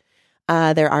others.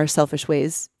 There are selfish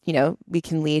ways, we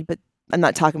can lead, but I'm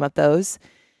not talking about those.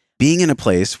 Being in a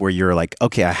place where you're like,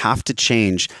 okay, I have to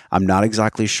change. I'm not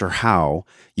exactly sure how.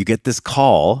 You get this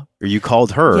call or you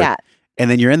called her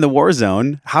and then you're in the war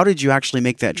zone. How did you actually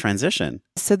make that transition?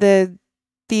 So the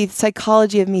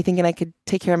psychology of me thinking I could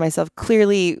take care of myself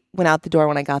clearly went out the door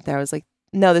when I got there. I was like,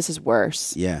 no, this is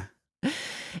worse. Yeah.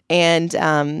 And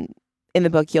in the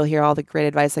book, you'll hear all the great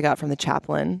advice I got from the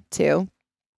chaplain too.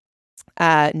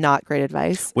 Not great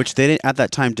advice. Which they at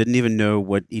that time didn't even know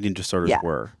what eating disorders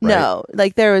were. Right? No,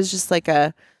 like there was just like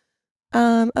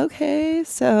okay,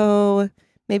 so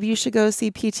maybe you should go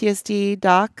see PTSD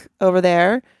doc over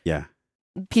there. Yeah.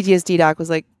 PTSD doc was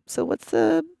like, so what's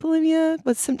the bulimia?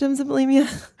 What's symptoms of bulimia?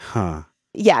 Huh.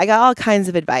 Yeah, I got all kinds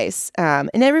of advice. And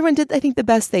everyone did, I think, the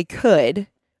best they could.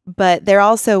 But there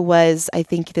also was, I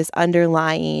think, this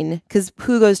underlying, because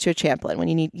who goes to a chaplain when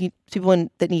you need people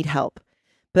that need help?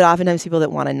 But oftentimes people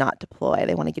that want to not deploy,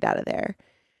 they want to get out of there.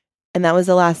 And that was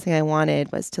the last thing I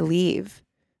wanted, was to leave.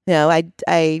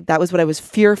 That was what I was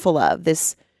fearful of,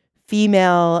 this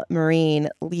female Marine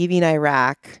leaving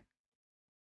Iraq.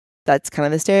 That's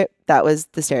kind of that was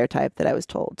the stereotype that I was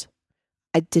told.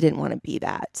 I didn't want to be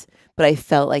that, but I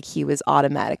felt like he was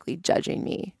automatically judging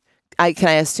me. Can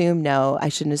I assume? No, I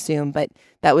shouldn't assume, but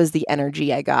that was the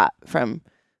energy I got from,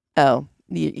 oh,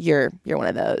 you're one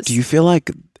of those. Do you feel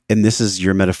like, and this is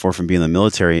your metaphor from being in the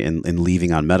military and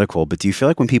leaving on medical, but do you feel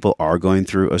like when people are going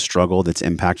through a struggle that's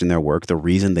impacting their work, the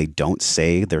reason they don't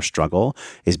say their struggle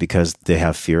is because they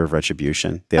have fear of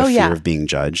retribution. They have fear of being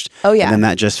judged. Oh, yeah. And then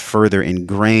that just further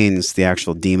ingrains the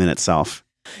actual demon itself.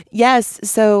 Yes,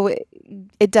 so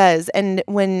it does. And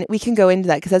when we can go into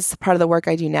that, because that's part of the work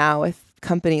I do now with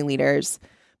company leaders.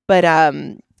 But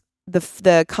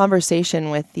the conversation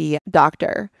with the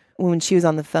doctor, when she was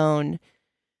on the phone,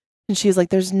 and she was like,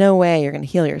 there's no way you're going to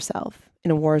heal yourself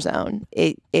in a war zone.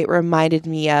 It reminded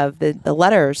me of the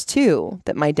letters, too,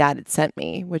 that my dad had sent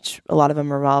me, which a lot of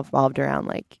them revolved around,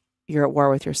 like, you're at war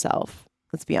with yourself.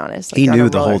 Let's be honest. Like, he knew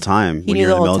the whole time when you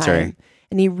were in the military. Time.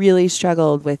 And he really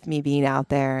struggled with me being out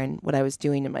there and what I was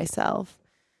doing to myself.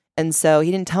 And so he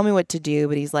didn't tell me what to do,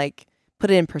 but he's like, put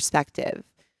it in perspective.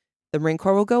 The Marine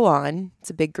Corps will go on. It's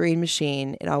a big green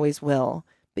machine. It always will.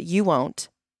 But you won't,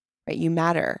 right? You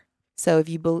matter. So if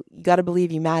you got to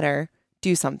believe you matter,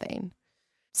 do something.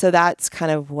 So that's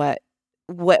kind of what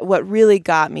really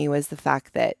got me, was the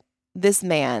fact that this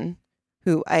man,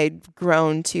 who I'd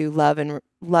grown to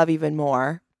love even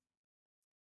more,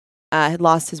 had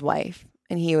lost his wife,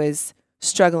 and he was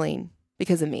struggling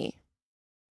because of me.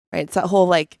 Right? It's that whole,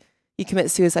 like, you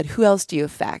commit suicide, who else do you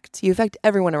affect? You affect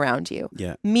everyone around you.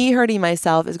 Yeah. Me hurting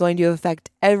myself is going to affect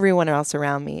everyone else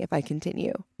around me if I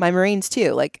continue. My Marines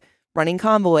too. Like, running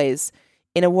convoys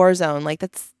in a war zone. Like,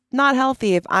 that's not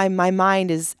healthy if my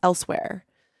mind is elsewhere.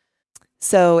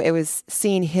 So it was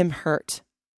seeing him hurt.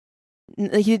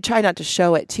 He tried not to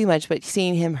show it too much, but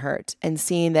seeing him hurt and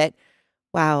seeing that,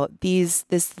 wow, this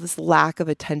lack of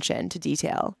attention to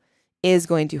detail is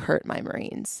going to hurt my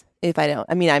Marines. If I don't,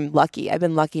 I mean, I'm lucky. I've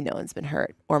been lucky no one's been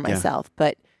hurt or myself,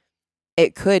 but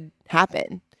it could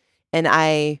happen. And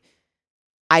I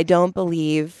don't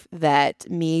believe that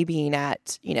me being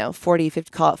at,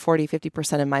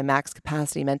 40-50% of my max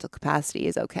capacity, mental capacity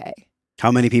is okay.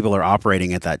 How many people are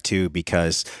operating at that too?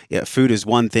 Because food is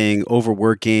one thing,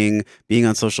 overworking, being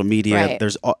on social media, Right.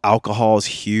 There's alcohol is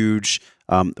huge.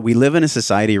 We live in a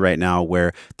society right now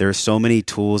where there are so many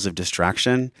tools of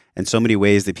distraction and so many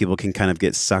ways that people can kind of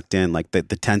get sucked in, like the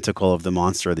tentacle of the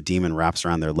monster or the demon wraps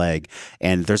around their leg.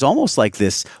 And there's almost like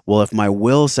this, well, if my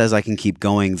will says I can keep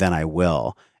going, then I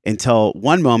will. Until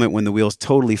one moment when the wheels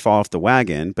totally fall off the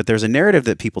wagon. But there's a narrative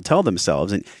that people tell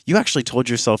themselves. And you actually told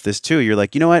yourself this too. You're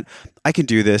like, you know what? I can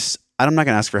do this. I'm not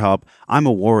going to ask for help. I'm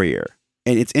a warrior.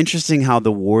 And it's interesting how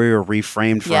the warrior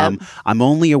reframed from, I'm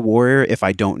only a warrior if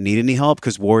I don't need any help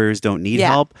because warriors don't need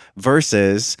help,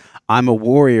 versus I'm a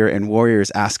warrior and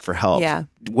warriors ask for help. Yeah.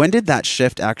 When did that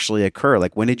shift actually occur?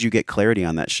 Like, when did you get clarity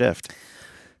on that shift?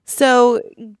 So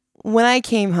when I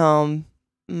came home,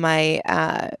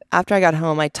 after I got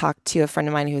home, I talked to a friend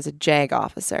of mine who was a JAG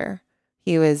officer.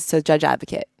 He was a judge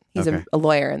advocate. He's a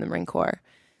lawyer in the Marine Corps.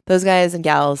 Those guys and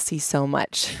gals see so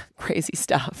much crazy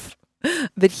stuff.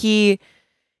 But he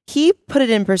put it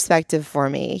in perspective for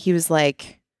me. He was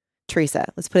like,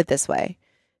 Theresa, let's put it this way.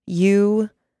 You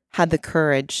had the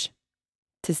courage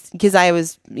to, because I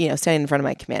was, standing in front of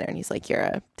my commander and he's like, you're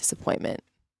a disappointment.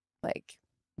 Like,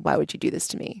 why would you do this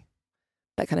to me?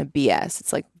 That kind of BS.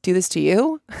 It's like, do this to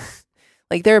you?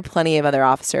 Like, there are plenty of other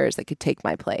officers that could take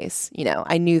my place.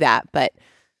 I knew that, but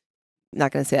I'm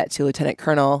not going to say that to a lieutenant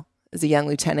colonel as a young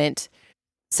lieutenant.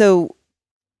 So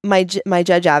my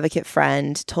judge advocate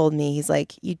friend told me, he's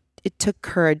like, it took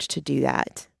courage to do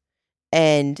that.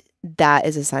 And that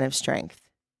is a sign of strength.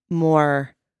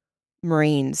 More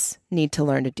Marines need to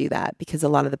learn to do that, because a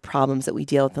lot of the problems that we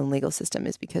deal with in the legal system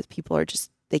is because people are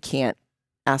they can't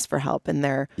ask for help and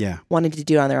they're wanting to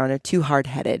do it on their own. They're too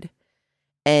hard-headed.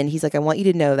 And he's like, I want you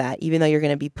to know that even though you're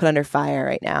going to be put under fire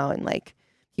right now and like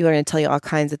people are going to tell you all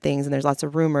kinds of things and there's lots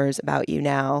of rumors about you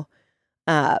now,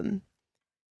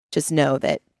 just know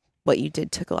that what you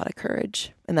did took a lot of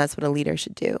courage, and that's what a leader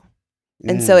should do.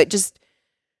 And so it just,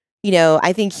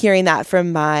 I think hearing that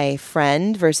from my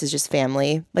friend versus just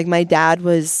family, like my dad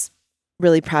was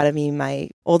really proud of me.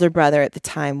 My older brother at the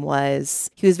time he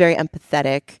was very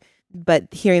empathetic,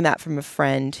 but hearing that from a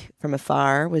friend from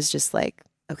afar was just like,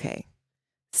 okay,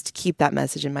 just keep that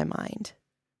message in my mind.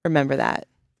 Remember that.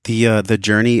 The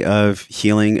journey of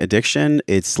healing addiction,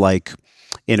 it's like,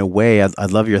 in a way,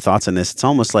 I'd love your thoughts on this. It's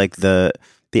almost like the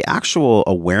actual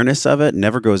awareness of it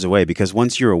never goes away, because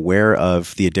once you're aware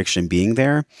of the addiction being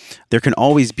there can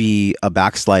always be a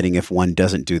backsliding if one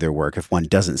doesn't do their work, if one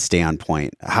doesn't stay on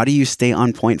point. How do you stay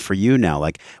on point for you now?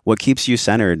 Like, what keeps you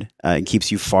centered and keeps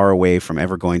you far away from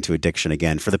ever going to addiction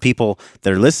again, for the people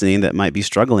that are listening that might be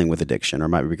struggling with addiction or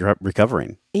might be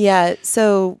recovering? Yeah.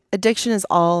 So addiction is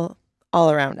all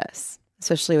around us,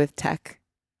 especially with tech,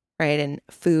 right? And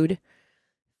food.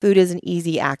 Food is an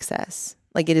easy access.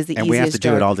 Like, it is the easiest. And we have to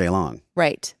do it all day long.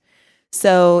 Right.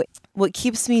 So what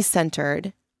keeps me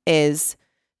centered is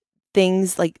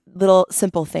things like little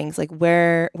simple things, like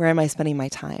where am I spending my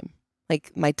time?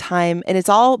 Like my time, and it's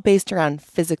all based around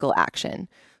physical action.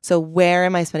 So where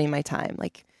am I spending my time?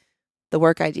 Like, the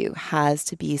work I do has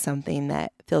to be something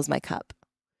that fills my cup.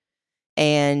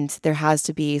 And there has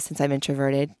to be, since I'm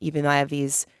introverted, even though I have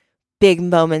these big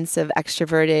moments of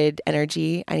extroverted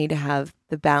energy, I need to have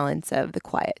the balance of the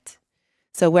quiet.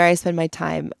 So where I spend my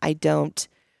time, I don't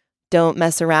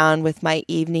mess around with my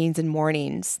evenings and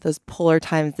mornings. Those polar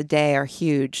times of the day are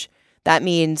huge. That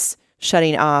means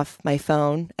shutting off my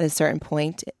phone at a certain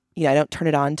point. I don't turn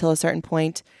it on until a certain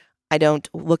point. I don't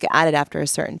look at it after a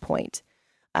certain point.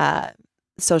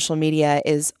 Social media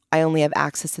I only have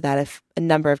access to that a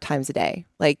number of times a day.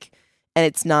 Like, and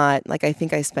it's not like, I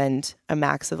think I spend a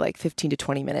max of like 15 to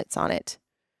 20 minutes on it.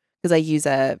 Because I use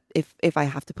if I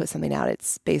have to put something out,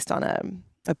 it's based on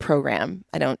a program.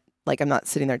 I'm not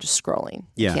sitting there just scrolling.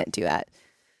 Yeah. I can't do that.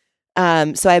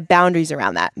 So I have boundaries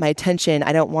around that. My attention,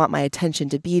 I don't want my attention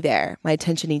to be there. My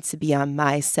attention needs to be on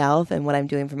myself and what I'm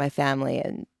doing for my family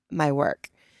and my work.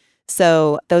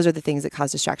 So those are the things that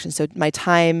cause distraction. So my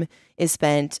time is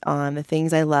spent on the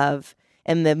things I love,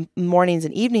 and the mornings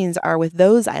and evenings are with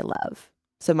those I love.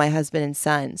 So my husband and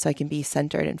son, so I can be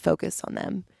centered and focused on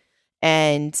them.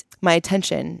 and my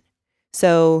attention.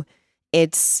 So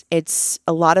it's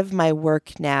a lot of my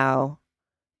work now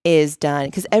is done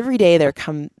because every day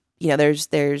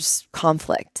there's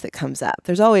conflict that comes up.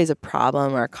 There's always a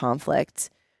problem or a conflict,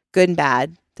 good and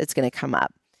bad, that's going to come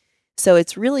up. So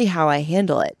it's really how I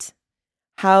handle it.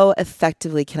 How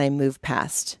effectively can I move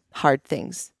past hard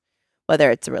things,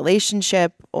 whether it's a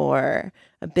relationship or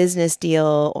a business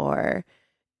deal or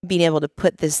being able to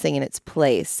put this thing in its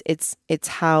place. It's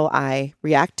how I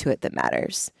react to it that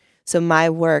matters. So my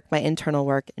work, my internal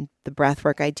work, and the breath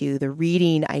work I do, the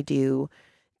reading I do,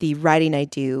 the writing I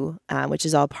do, which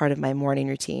is all part of my morning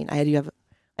routine. I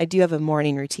do have a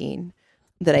morning routine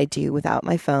that I do without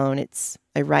my phone.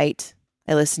 I write,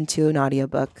 I listen to an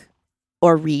audiobook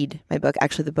or read my book.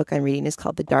 Actually, the book I'm reading is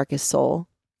called The Darkest Soul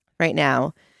right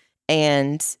now.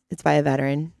 And it's by a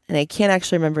veteran. And I can't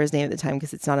actually remember his name at the time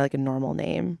because it's not like a normal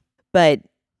name. But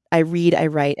I read, I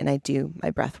write, and I do my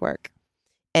breath work.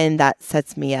 And that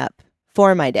sets me up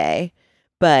for my day.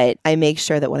 But I make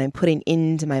sure that what I'm putting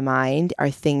into my mind are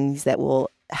things that will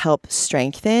help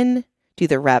strengthen, do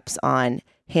the reps on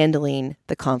handling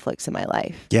the conflicts in my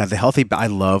life. Yeah, I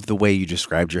love the way you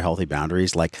described your healthy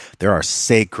boundaries. Like there are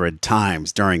sacred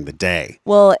times during the day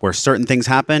where certain things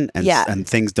happen and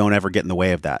things don't ever get in the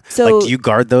way of that. So, like, do you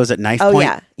guard those at knife point?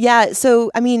 Yeah. Yeah. So,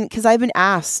 I mean, because I've been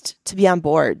asked to be on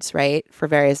boards, right, for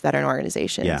various veteran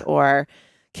organizations. Yeah. Or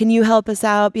can you help us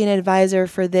out, be an advisor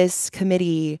for this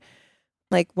committee?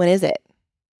 Like, when is it?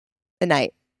 At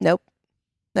night? Nope.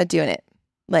 Not doing it.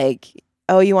 Like,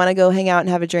 oh, you want to go hang out and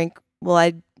have a drink?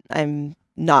 Well, I'm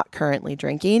not currently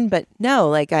drinking, but no,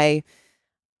 like I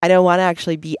don't want to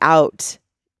actually be out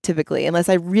typically unless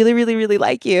I really, really, really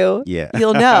like you. Yeah.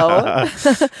 You'll know.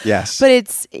 Yes. But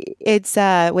it's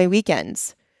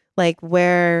weekends. Like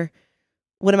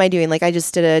what am I doing? Like I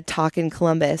just did a talk in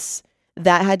Columbus.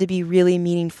 That had to be really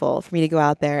meaningful for me to go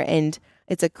out there. And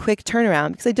it's a quick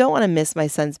turnaround because I don't want to miss my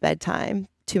son's bedtime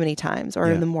too many times or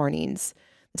in the mornings.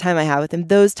 The time I have with him,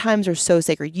 those times are so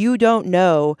sacred. You don't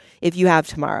know if you have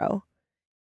tomorrow.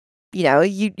 You know,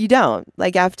 you don't.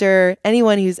 Like after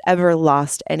anyone who's ever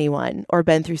lost anyone or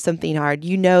been through something hard,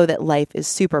 you know that life is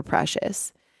super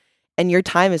precious and your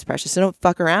time is precious. So don't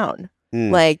fuck around.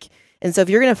 And so if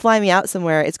you're going to fly me out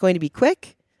somewhere, it's going to be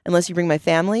quick unless you bring my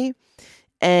family,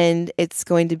 and it's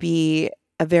going to be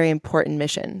a very important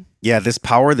mission. Yeah, this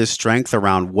power, this strength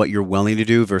around what you're willing to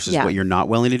do versus what you're not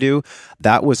willing to do,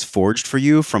 that was forged for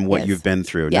you from what you've been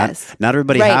through. Yes. Not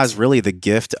everybody has really the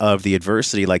gift of the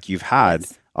adversity like you've had,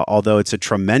 although it's a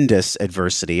tremendous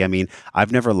adversity. I mean,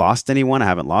 I've never lost anyone. I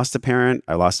haven't lost a parent.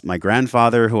 I lost my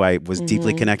grandfather, who I was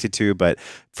deeply connected to. But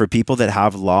for people that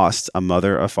have lost a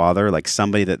mother, a father, like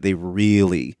somebody that they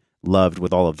really loved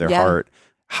with all of their heart,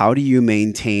 how do you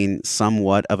maintain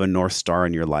somewhat of a North Star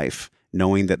in your life,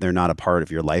 knowing that they're not a part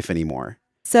of your life anymore?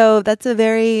 So that's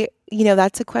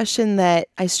that's a question that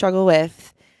I struggle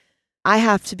with. I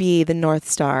have to be the North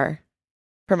Star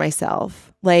for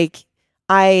myself. Like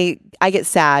I get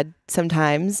sad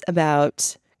sometimes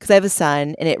because I have a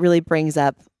son, and it really brings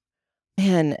up,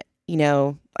 man,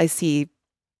 I see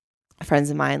friends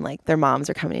of mine, like their moms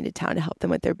are coming into town to help them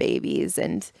with their babies,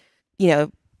 and,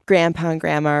 grandpa and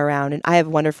grandma are around, and I have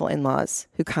wonderful in-laws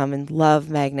who come and love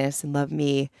Magnus and love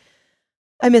me.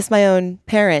 I miss my own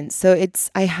parents. So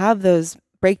I have those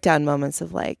breakdown moments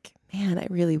of like, man, I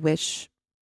really wish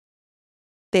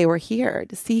they were here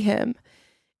to see him.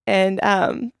 And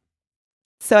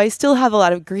so I still have a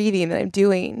lot of grieving that I'm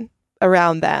doing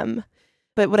around them.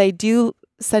 But what I do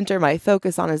center my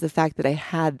focus on is the fact that I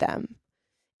had them.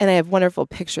 And I have wonderful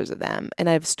pictures of them. And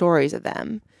I have stories of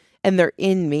them. And they're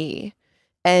in me.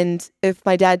 And if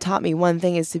my dad taught me one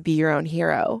thing is to be your own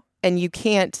hero. And you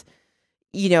can't,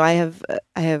 I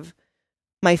have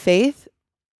my faith,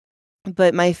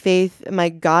 but my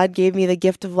God gave me the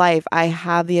gift of life. I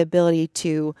have the ability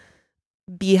to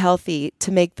be healthy,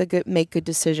 to make good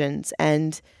decisions,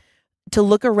 and to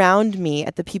look around me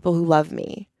at the people who love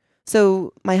me.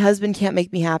 So my husband can't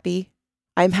make me happy.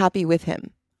 I'm happy with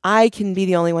him. I can be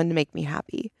the only one to make me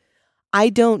happy. I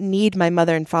don't need my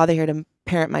mother and father here to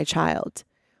parent my child.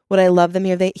 Would I love them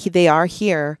here? They are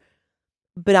here,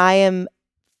 but I am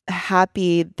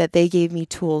happy that they gave me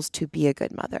tools to be a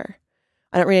good mother.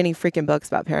 I don't read any freaking books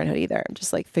about parenthood either. I'm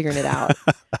just like figuring it out.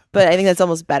 But I think that's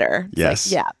almost better. It's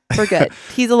yes. Like, yeah, we're good.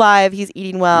 He's alive. He's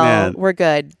eating well. Man, we're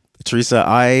good. Theresa,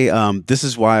 this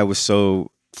is why I was so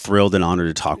thrilled and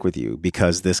honored to talk with you,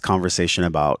 because this conversation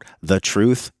about the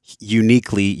truth,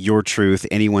 uniquely your truth,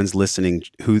 anyone's listening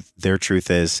who their truth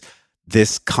is,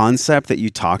 this concept that you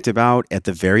talked about at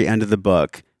the very end of the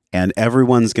book, And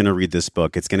everyone's going to read this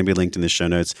book. It's going to be linked in the show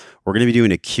notes. We're going to be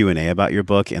doing a Q&A about your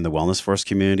book in the Wellness Force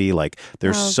community. Like,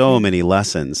 there's so many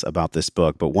lessons about this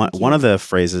book. But one of the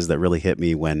phrases that really hit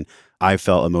me when I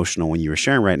felt emotional when you were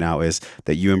sharing right now is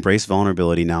that you embrace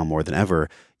vulnerability now more than ever.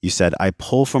 You said, I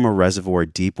pull from a reservoir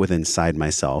deep within inside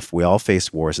myself. We all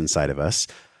face wars inside of us.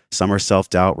 Some are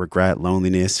self-doubt, regret,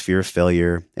 loneliness, fear of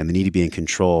failure, and the need to be in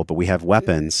control. But we have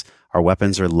weapons. Our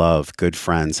weapons are love, good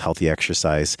friends, healthy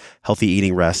exercise, healthy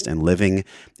eating, rest, and living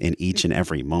in each and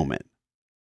every moment.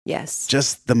 Yes.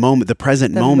 Just the moment, the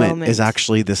present moment is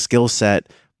actually the skill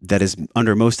set that is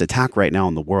under most attack right now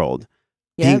in the world.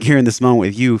 Yep. Being here in this moment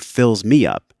with you fills me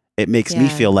up. It makes me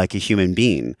feel like a human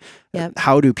being. Yep.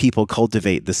 How do people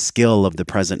cultivate the skill of the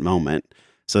present moment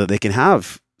so that they can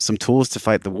have some tools to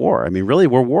fight the war? I mean, really,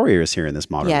 we're warriors here in this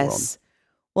modern world.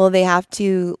 Well, they have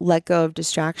to let go of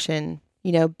distraction.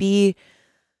 You know,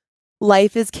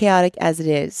 life is chaotic as it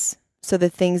is. So the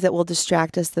things that will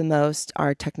distract us the most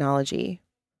are technology.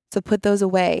 So put those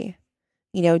away.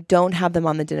 You know, don't have them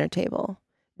on the dinner table.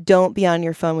 Don't be on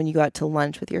your phone when you go out to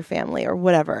lunch with your family or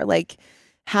whatever. Like,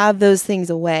 have those things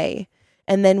away.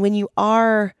 And then when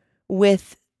you're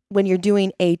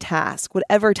doing a task,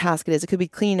 whatever task it is, it could be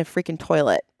cleaning a freaking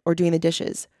toilet or doing the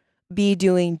dishes, be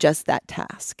doing just that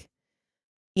task.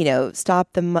 You know,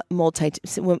 stop the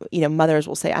mothers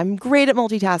will say, I'm great at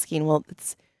multitasking. Well,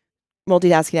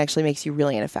 multitasking actually makes you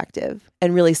really ineffective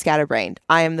and really scatterbrained.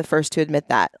 I am the first to admit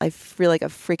that. I feel like a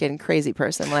freaking crazy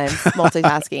person when I'm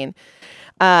multitasking.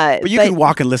 But you can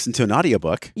walk and listen to an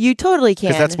audiobook. You totally can.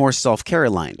 Because that's more self-care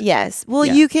aligned. Yes. Well,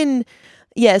 you can,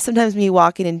 sometimes me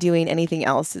walking and doing anything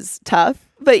else is tough.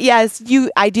 But yes,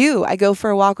 I do. I go for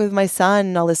a walk with my son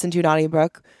and I'll listen to an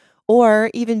audiobook.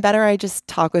 Or even better, I just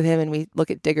talk with him and we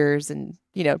look at diggers and,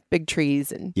 you know, big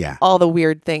trees and all the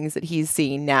weird things that he's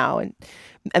seeing now and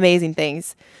amazing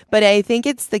things. But I think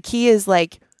the key is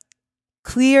like,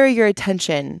 clear your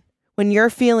attention. When you're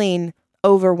feeling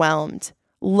overwhelmed,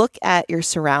 look at your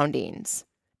surroundings.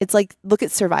 It's like, look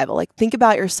at survival. Like, think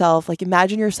about yourself. Like,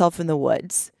 imagine yourself in the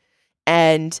woods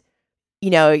and, you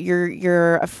know,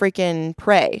 you're a freaking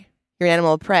prey. You're an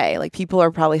animal of prey. Like, people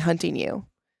are probably hunting you.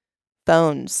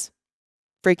 Phones.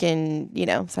 Freaking, you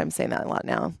know, so I'm saying that a lot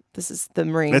now. This is the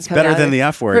Marine. It's better than the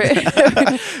F word.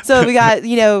 So we got,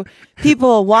 you know,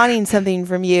 people wanting something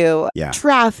from you,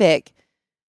 traffic.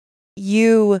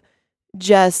 You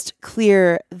just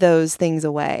clear those things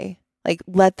away. Like,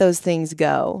 let those things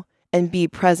go and be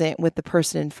present with the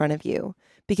person in front of you,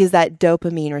 because that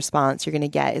dopamine response you're going to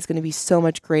get is going to be so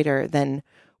much greater than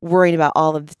worrying about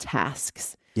all of the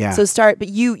tasks. Yeah. So but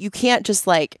you can't just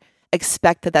like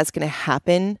expect that that's going to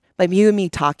happen. Like you and me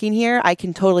talking here, I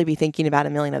can totally be thinking about a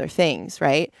million other things,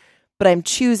 right? But I'm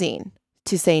choosing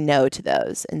to say no to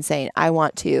those and saying, I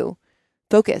want to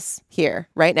focus here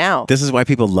right now. This is why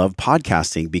people love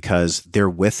podcasting, because they're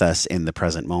with us in the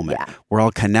present moment. Yeah. We're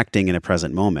all connecting in a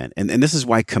present moment. And this is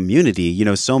why community, you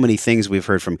know, so many things we've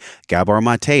heard from Gabor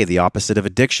Mate, the opposite of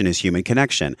addiction is human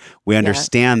connection. We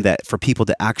understand that for people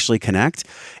to actually connect,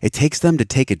 it takes them to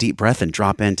take a deep breath and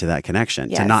drop into that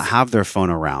connection, to not have their phone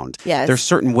around. There's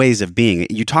certain ways of being.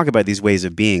 You talk about these ways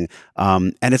of being,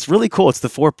 and it's really cool. It's the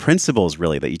 4 principles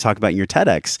really that you talk about in your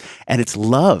TEDx, and it's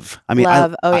love. I mean,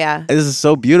 love. This is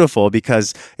so beautiful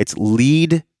because it's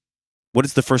lead. What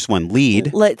is the first one?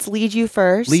 Lead. Let's lead you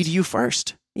first. Lead you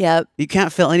first. Yep. You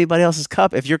can't fill anybody else's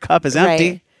cup if your cup is empty.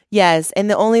 Right. Yes. And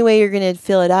the only way you're going to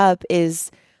fill it up is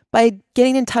by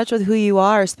getting in touch with who you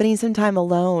are, spending some time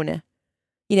alone.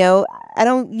 You know,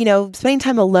 spending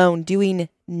time alone doing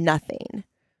nothing,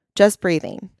 just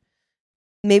breathing.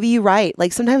 Maybe you write.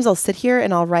 Like sometimes I'll sit here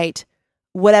and I'll write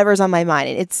whatever's on my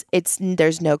mind. And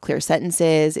there's no clear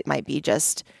sentences. It might be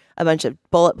just a bunch of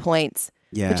bullet points.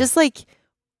 Yeah. But just like,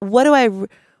 what do I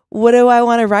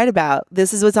want to write about?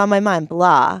 This is what's on my mind.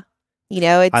 Blah. You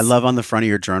know, I love on the front of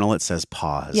your journal it says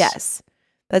pause. Yes.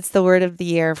 That's the word of the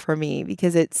year for me,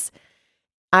 because it's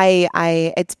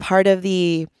part of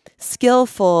the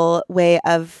skillful way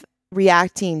of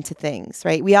reacting to things,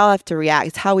 right? We all have to react.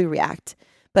 It's how we react.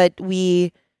 But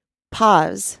we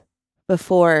pause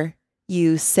before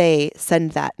you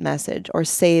send that message or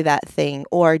say that thing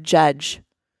or judge,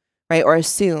 right? Or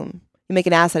assume. You make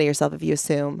an ass out of yourself if you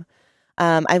assume.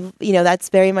 That's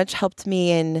very much helped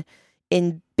me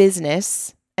in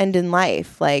business and in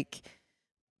life. Like,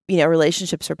 you know,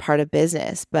 relationships are part of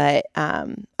business, but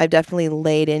I've definitely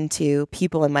laid into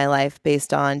people in my life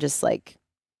based on just like,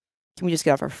 can we just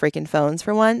get off our freaking phones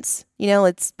for once? You know,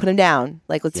 let's put them down.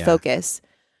 Like, let's focus.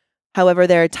 However,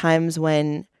 there are times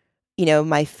when, you know,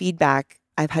 my feedback,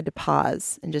 I've had to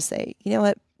pause and just say, you know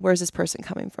what, where's this person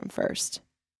coming from first?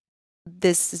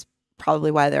 This is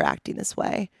probably why they're acting this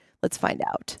way. Let's find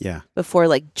out. Yeah. Before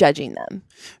like judging them.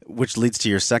 Which leads to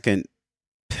your second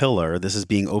pillar. This is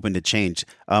being open to change.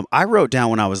 I wrote down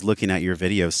when I was looking at your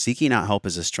video, seeking out help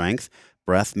is a strength,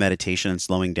 breath, meditation, and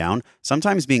slowing down.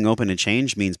 Sometimes being open to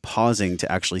change means pausing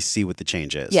to actually see what the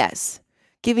change is. Yes.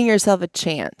 Giving yourself a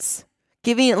chance.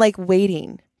 Giving it like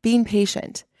waiting, being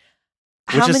patient.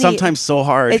 Which is sometimes so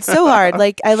hard. It's so hard.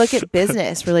 Like I look at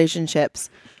business relationships.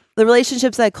 The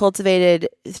relationships I cultivated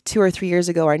 2 or 3 years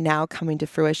ago are now coming to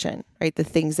fruition, right? The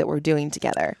things that we're doing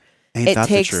together. Ain't that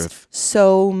takes the truth?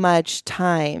 So much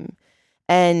time.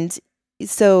 And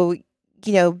so,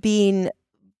 you know, being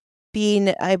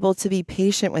able to be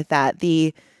patient with that.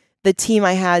 The team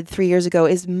I had 3 years ago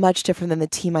is much different than the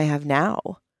team I have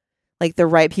now. Like the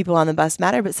right people on the bus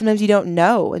matter, but sometimes you don't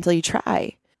know until you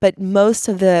try. But most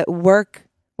of the work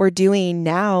we're doing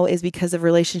now is because of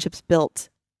relationships built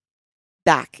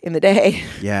back in the day.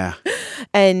 Yeah.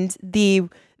 And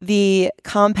the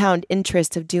compound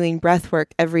interest of doing breath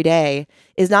work every day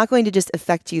is not going to just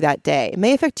affect you that day. It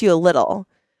may affect you a little,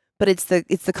 but it's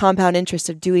the compound interest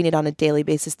of doing it on a daily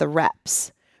basis, the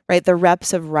reps, right? The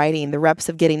reps of writing, the reps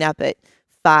of getting up at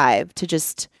 5 to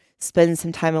just spend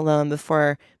some time alone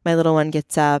before my little one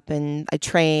gets up and I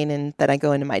train and then I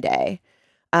go into my day.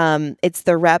 It's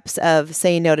the reps of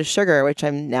saying no to sugar, which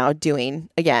I'm now doing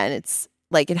again. It's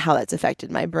like, and how that's affected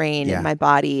my brain and my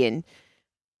body and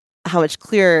how much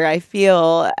clearer I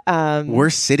feel. We're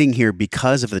sitting here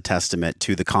because of the testament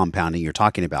to the compounding you're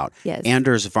talking about. Yes.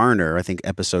 Anders Varner, I think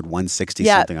episode 160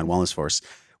 something on Wellness Force,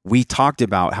 we talked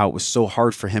about how it was so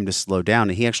hard for him to slow down.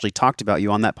 And he actually talked about you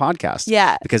on that podcast.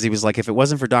 Yeah. Because he was like, if it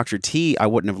wasn't for Dr. T, I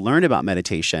wouldn't have learned about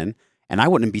meditation. And I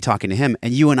wouldn't be talking to him,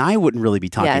 and you and I wouldn't really be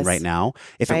talking right now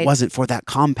if it wasn't for that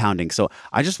compounding. So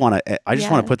I just want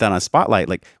to put that on a spotlight.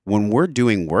 Like when we're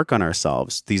doing work on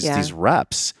ourselves, these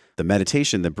reps, the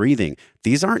meditation, the breathing,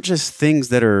 these aren't just things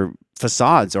that are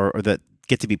facades or that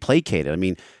get to be placated. I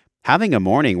mean, having a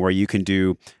morning where you can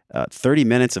do 30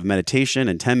 minutes of meditation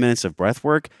and 10 minutes of breath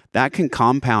work, that can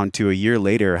compound to a year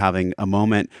later having a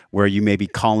moment where you maybe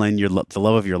call in the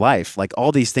love of your life. Like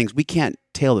all these things, we can't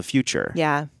tell the future.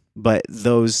 Yeah. But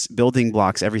those building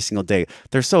blocks every single day,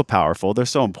 they're so powerful. They're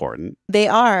so important. They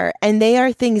are. And they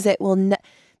are things that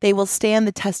they will stand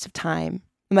the test of time,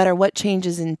 no matter what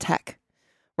changes in tech,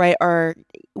 right? Or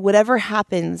whatever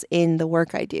happens in the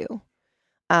work I do,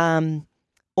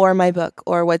 or my book,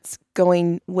 or what's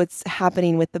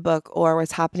happening with the book, or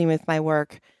what's happening with my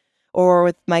work, or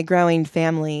with my growing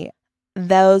family.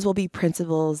 Those will be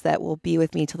principles that will be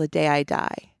with me till the day I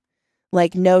die.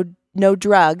 Like no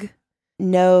drug,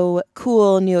 no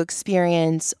cool new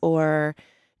experience, or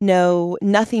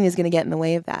nothing is going to get in the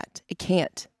way of that. It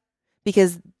can't,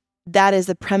 because that is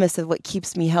the premise of what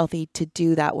keeps me healthy to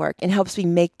do that work and helps me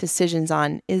make decisions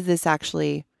on, is this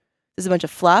a bunch of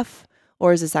fluff,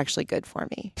 or is this actually good for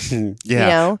me?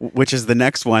 Which is the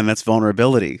next one, that's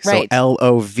vulnerability. Right. So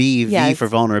LOVV for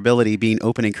vulnerability, being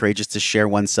open and courageous to share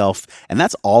oneself. And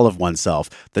that's all of oneself.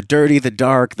 The dirty, the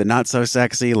dark, the not so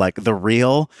sexy, like the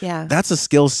real. Yeah. That's a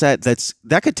skill set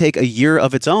that could take a year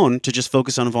of its own to just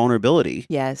focus on vulnerability.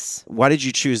 Yes. Why did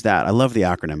you choose that? I love the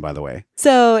acronym, by the way.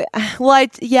 So,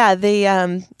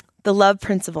 the love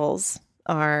principles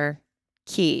are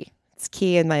key. It's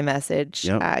key in my message,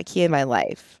 key in my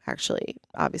life, actually,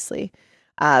 obviously.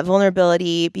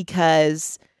 Vulnerability,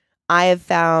 because I have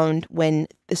found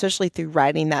especially through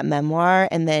writing that memoir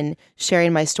and then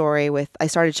sharing my story I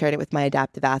started sharing it with my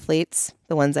adaptive athletes,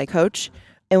 the ones I coach.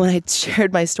 And when I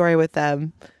shared my story with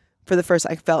them for the first,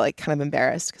 I felt like kind of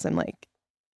embarrassed because I'm like,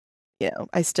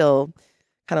 I still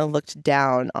kind of looked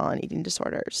down on eating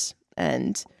disorders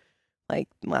and like,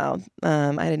 wow,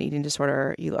 I had an eating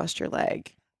disorder. You lost your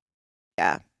leg.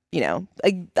 Yeah.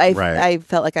 I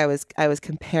felt like I was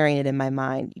comparing it in my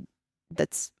mind.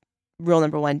 That's rule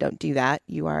number 1. Don't do that.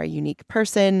 You are a unique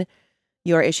person.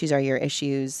 Your issues are your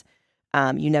issues.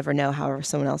 You never know how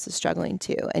someone else is struggling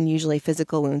too. And usually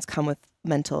physical wounds come with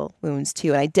mental wounds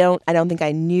too. And I don't think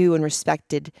I knew and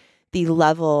respected the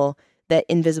level that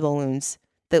invisible wounds,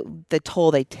 the toll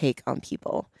they take on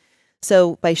people.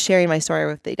 So by sharing my story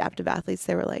with the adaptive athletes,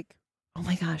 they were like, oh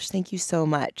my gosh, thank you so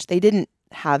much. They didn't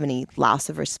have any loss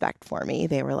of respect for me.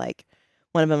 They were like,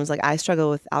 one of them was like, I struggle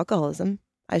with alcoholism.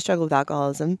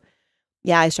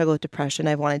 Yeah, I struggle with depression.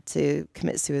 I've wanted to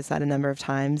commit suicide a number of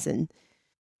times. And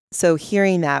so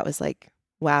hearing that was like,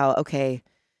 wow, okay,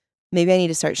 maybe I need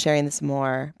to start sharing this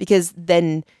more, because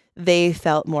then they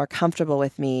felt more comfortable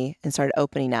with me and started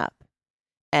opening up.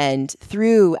 And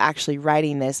through actually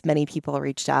writing this, many people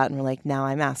reached out and were like, now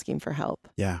I'm asking for help.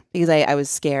 Yeah. Because I was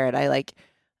scared.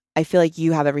 I feel like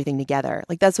you have everything together.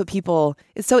 Like that's what people,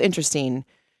 it's so interesting.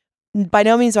 By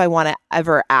no means do I want to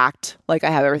ever act like I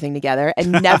have everything together,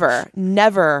 and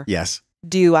never yes.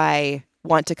 do I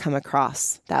want to come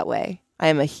across that way. I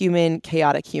am a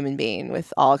chaotic human being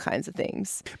with all kinds of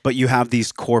things. But you have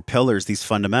these core pillars, these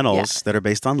fundamentals that are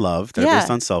based on love, that are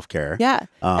based on self-care. Yeah.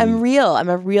 I'm real. I'm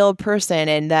a real person.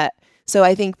 And so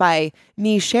I think by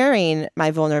me sharing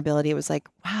my vulnerability, it was like,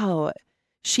 wow,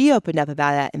 she opened up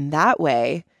about that in that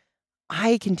way.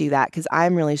 I can do that because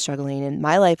I'm really struggling and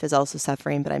my life is also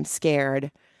suffering, but I'm scared.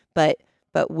 But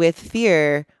with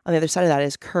fear, on the other side of that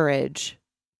is courage.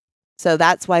 So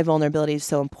that's why vulnerability is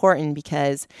so important,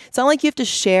 because it's not like you have to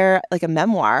share like a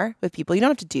memoir with people. You don't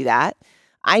have to do that.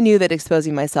 I knew that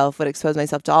exposing myself would expose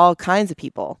myself to all kinds of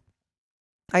people.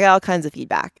 I got all kinds of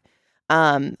feedback.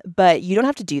 But you don't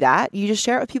have to do that. You just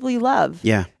share it with people you love.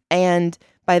 Yeah. And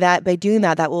by doing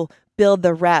that, that will build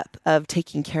the rep of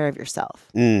taking care of yourself.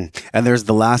 And there's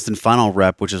the last and final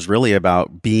rep, which is really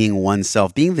about being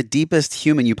oneself, being the deepest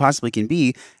human you possibly can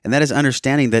be. And that is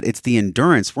understanding that it's the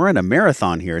endurance. We're in a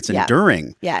marathon here. It's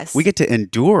enduring. Yes. We get to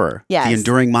endure the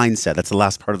enduring mindset. That's the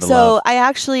last part of the love. So I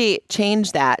actually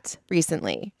changed that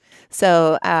recently.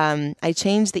 So I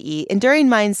changed the E. Enduring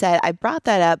mindset, I brought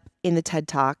that up in the TED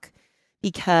Talk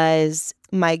because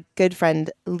my good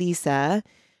friend Lisa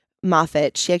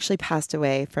Moffat, she actually passed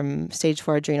away from stage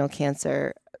 4 adrenal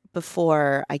cancer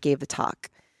before I gave the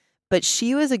talk. But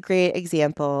she was a great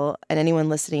example, and anyone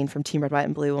listening from Team Red, White,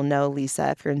 and Blue will know Lisa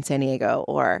if you're in San Diego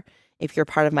or if you're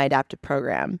part of my adaptive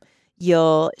program.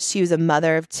 She was a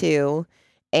mother of 2,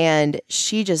 and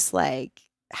she just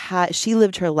she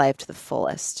lived her life to the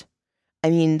fullest.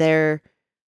 I mean,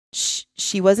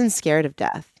 she wasn't scared of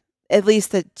death, at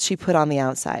least that she put on the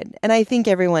outside. And I think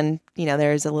everyone,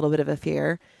 there's a little bit of a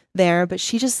fear there, but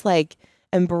she just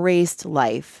embraced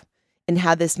life and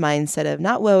had this mindset of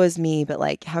not woe is me, but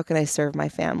how can I serve my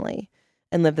family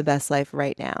and live the best life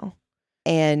right now?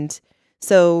 And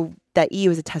so that E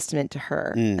was a testament to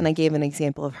her. And I gave an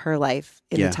example of her life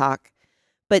in the talk.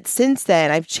 But since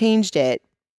then, I've changed it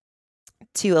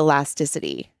to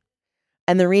elasticity.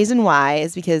 And the reason why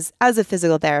is because as a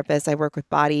physical therapist, I work with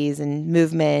bodies and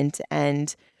movement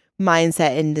and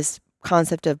mindset and this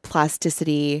concept of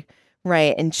plasticity,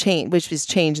 right, and change, which is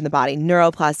change in the body,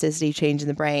 neuroplasticity, change in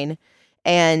the brain.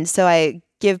 And so I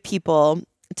give people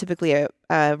typically a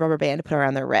rubber band to put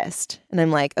around their wrist. And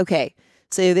I'm like, okay,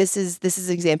 so this is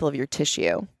an example of your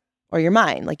tissue or your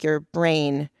mind, like your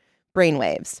brain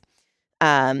waves.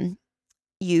 The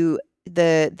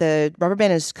rubber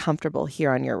band is comfortable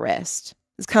here on your wrist.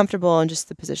 It's comfortable in just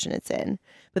the position it's in.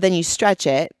 But then you stretch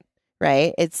it,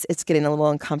 right? It's getting a little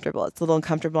uncomfortable. It's a little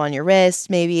uncomfortable on your wrist.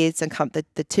 Maybe it's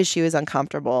the tissue is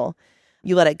uncomfortable.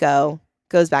 You let it go,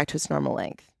 goes back to its normal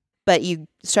length. But you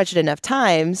stretch it enough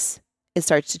times, it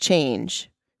starts to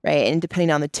change, right? And depending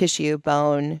on the tissue,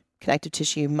 bone, connective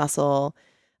tissue, muscle,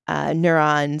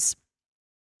 neurons,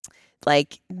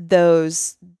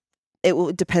 those,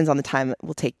 depends on the time it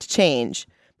will take to change.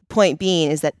 The point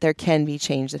being is that there can be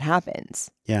change that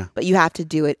happens. Yeah. But you have to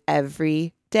do it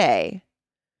every day.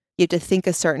 You have to think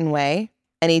a certain way.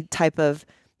 Any type of,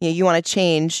 you want to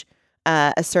change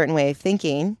a certain way of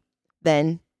thinking,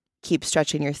 then keep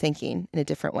stretching your thinking in a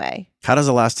different way. How does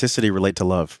elasticity relate to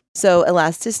love? So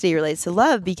elasticity relates to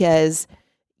love because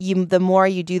the more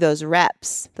you do those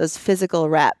reps, those physical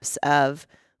reps of,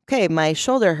 okay, my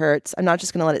shoulder hurts. I'm not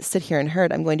just going to let it sit here and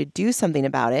hurt. I'm going to do something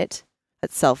about it.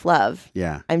 That's self-love.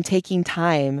 Yeah. I'm taking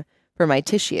time for my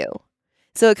tissue.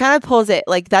 So it kind of pulls it,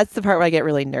 that's the part where I get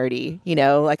really nerdy,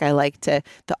 I like the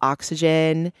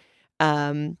oxygen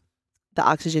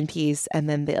piece, and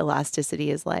then the elasticity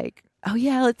is oh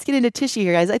yeah, let's get into tissue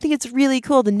here, guys. I think it's really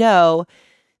cool to know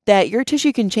that your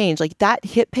tissue can change. That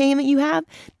hip pain that you have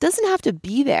doesn't have to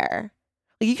be there.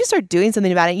 You can start doing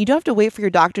something about it. You don't have to wait for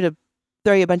your doctor to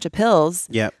throw you a bunch of pills.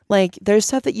 Yeah. There's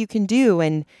stuff that you can do.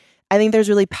 And I think there's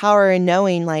really power in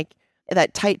knowing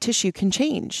that tight tissue can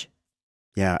change.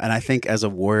 Yeah. And I think as a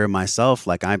warrior myself,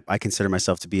 I consider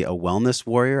myself to be a wellness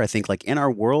warrior. I think in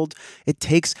our world, it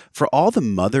takes, for all the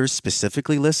mothers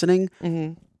specifically listening,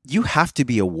 you have to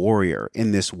be a warrior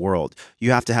in this world.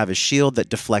 You have to have a shield that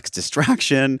deflects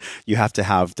distraction. You have to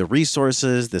have the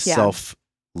resources, the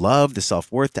self-love, the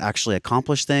self-worth to actually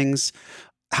accomplish things.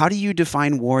 How do you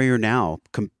define warrior now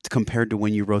compared to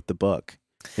when you wrote the book?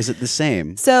 Is it the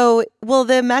same? So,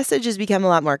 the message has become a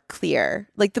lot more clear.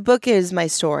 The book is my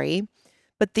story,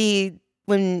 but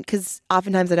because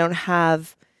oftentimes I don't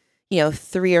have,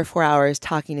 3 or 4 hours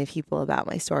talking to people about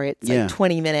my story. It's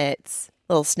 20 minutes,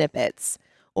 little snippets.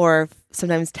 or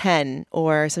sometimes 10,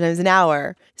 or sometimes an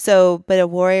hour. So, but a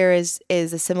warrior is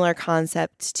a similar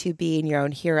concept to being your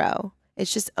own hero.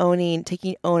 It's just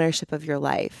taking ownership of your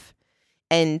life.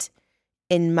 And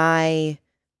in my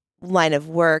line of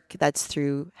work, that's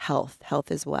through health.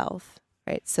 Health is wealth,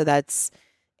 right? So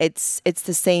it's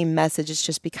the same message. It's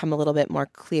just become a little bit more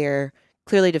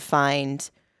clearly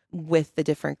defined with the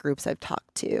different groups I've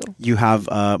talked to. You have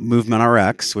Movement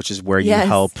RX, which is where you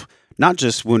help not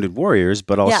just wounded warriors,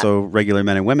 but also regular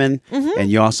men and women. Mm-hmm. And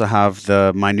you also have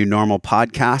the My New Normal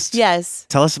podcast. Yes.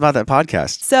 Tell us about that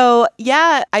podcast. So,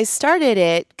 I started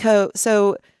it.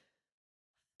 So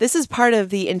this is part of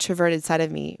the introverted side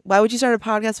of me. Why would you start a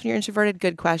podcast when you're introverted?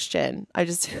 Good question.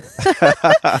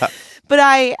 But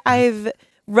I've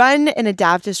run an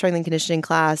adaptive strength and conditioning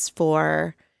class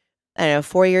for,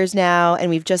 4 years now, and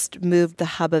we've just moved the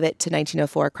hub of it to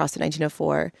 1904, across to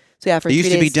 1904. So for 3 days. It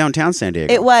used to be downtown San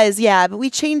Diego. It was, but we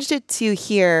changed it to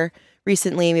here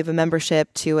recently. We have a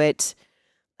membership to it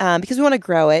because we want to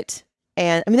grow it.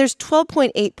 And there's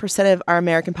 12.8% of our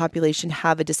American population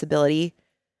have a disability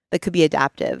that could be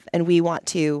adaptive, and we want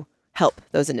to help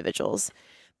those individuals.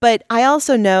 But I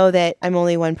also know that I'm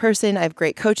only one person. I have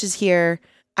great coaches here.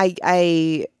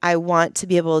 I want to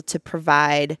be able to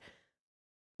provide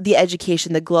the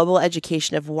education, the global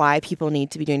education of why people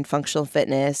need to be doing functional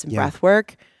fitness and breath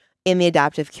work in the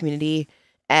adaptive community.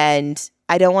 And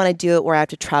I don't want to do it where I have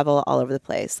to travel all over the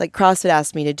place. Like CrossFit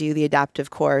asked me to do the adaptive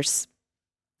course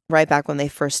right back when they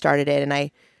first started it. And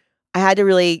I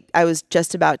was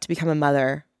just about to become a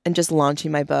mother and just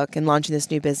launching my book and launching this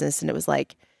new business. And it was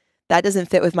like, that doesn't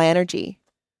fit with my energy.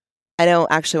 I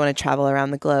don't actually want to travel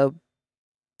around the globe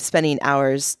spending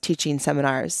hours teaching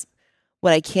seminars.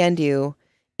 What I can do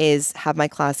is have my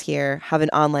class here, have an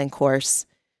online course,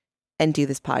 and do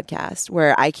this podcast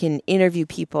where I can interview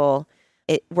people.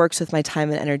 It works with my time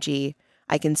and energy.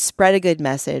 I can spread a good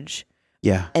message.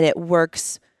 Yeah. And it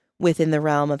works within the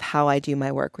realm of how I do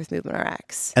my work with Movement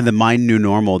RX. And the My New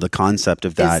Normal, the concept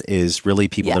of that is really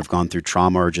people that have gone through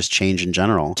trauma or just change in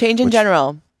general.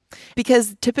 General.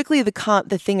 Because typically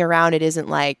the thing around it isn't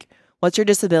like, what's your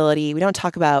disability? We don't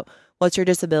talk about what's your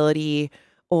disability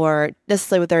or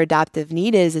necessarily what their adaptive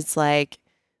need is. It's like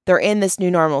they're in this new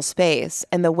normal space.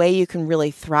 And the way you can really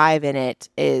thrive in it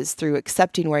is through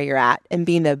accepting where you're at and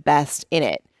being the best in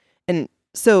it. And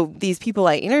so these people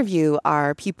I interview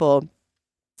are people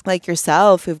like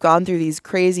yourself who've gone through these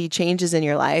crazy changes in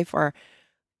your life or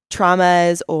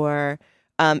traumas or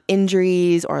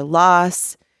injuries or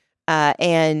loss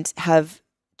and have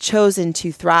chosen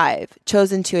to thrive,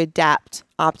 chosen to adapt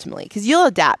optimally. Because you'll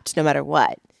adapt no matter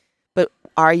what. But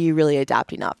are you really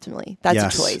adapting optimally? That's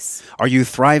a choice. Are you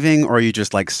thriving or are you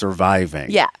just like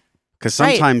surviving? Yeah. Because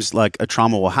sometimes like a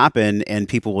trauma will happen and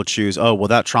people will choose, oh, well,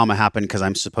 that trauma happened because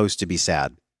I'm supposed to be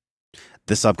sad.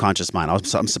 The subconscious mind.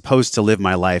 I'm supposed to live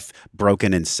my life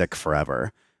broken and sick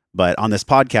forever. But on this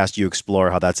podcast, you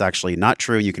explore how that's actually not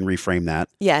true. You can reframe that.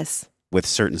 Yes. With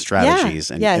certain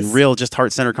strategies and real just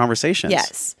heart-centered conversations.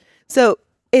 Yes. So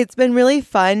it's been really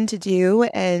fun to do.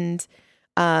 And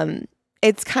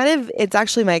it's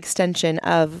actually my extension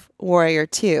of Warrior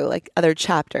 2, like other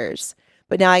chapters.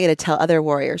 But now I get to tell other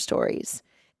warrior stories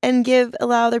and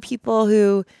allow other people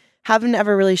who haven't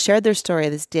ever really shared their story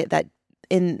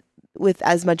with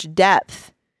as much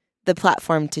depth, the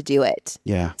platform to do it.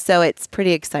 Yeah. So it's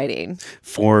pretty exciting.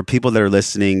 For people that are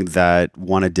listening that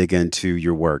want to dig into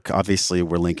your work, obviously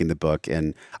we're linking the book,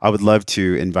 and I would love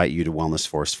to invite you to Wellness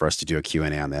Force for us to do a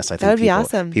Q&A on this. I think that would be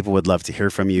awesome. People would love to hear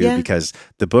from you because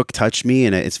the book touched me,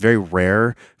 and it's very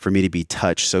rare for me to be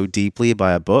touched so deeply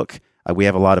by a book. We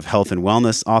have a lot of health and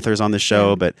wellness authors on the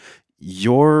show, but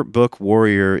your book,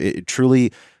 Warrior, it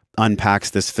truly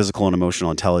unpacks this physical and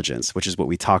emotional intelligence, which is what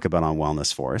we talk about on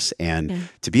Wellness Force. And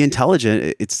to be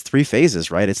intelligent, it's 3 phases,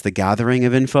 right? It's the gathering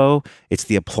of info, it's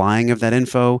the applying of that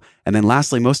info, and then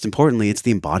lastly, most importantly, it's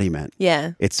the embodiment.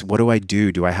 Yeah. It's what do I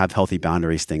do? Do I have healthy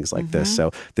boundaries? Things like this.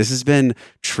 So this has been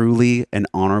truly an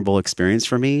honorable experience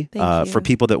for me. For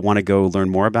people that want to go learn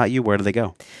more about you, where do they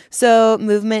go? So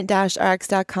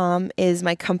movement-rx.com is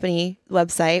my company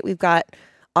website. We've got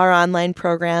our online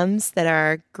programs that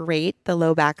are great. The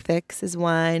low back fix is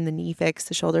one, the knee fix,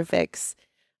 the shoulder fix.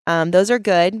 Those are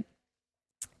good.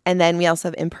 And then we also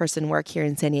have in-person work here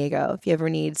in San Diego if you ever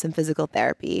need some physical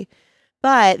therapy.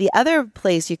 But the other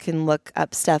place you can look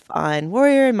up stuff on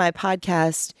Warrior and my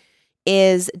podcast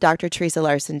is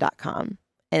drteresalarson.com.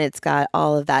 And it's got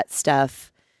all of that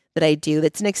stuff that I do.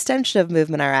 That's an extension of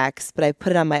Movement RX, but I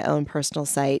put it on my own personal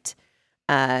site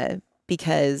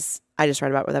because I just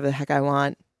write about whatever the heck I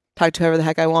want, talk to whoever the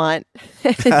heck I want.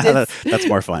 That's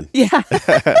more fun. Yeah.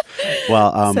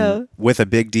 Well, with a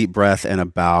big deep breath and a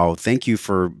bow, thank you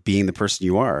for being the person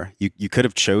you are. You could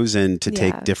have chosen to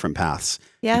take different paths.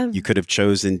 Yeah. You could have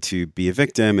chosen to be a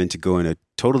victim and to go in a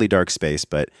totally dark space,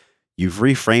 but you've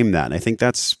reframed that. And I think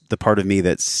that's the part of me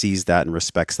that sees that and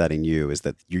respects that in you, is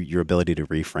that your ability to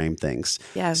reframe things.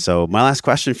 Yeah. So my last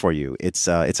question for you, it's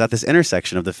at this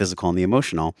intersection of the physical and the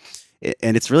emotional.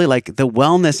 And it's really like the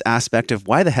wellness aspect of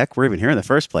why the heck we're even here in the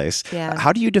first place. Yeah.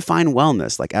 How do you define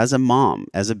wellness? Like as a mom,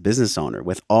 as a business owner,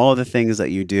 with all the things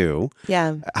that you do,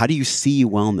 how do you see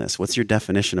wellness? What's your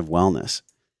definition of wellness?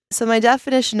 So my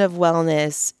definition of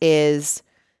wellness is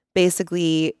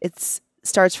basically it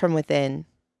starts from within,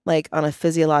 like on a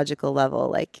physiological level.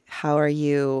 Like how are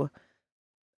you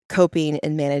coping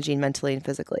and managing mentally and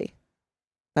physically?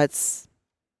 That's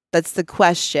the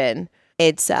question.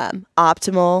 It's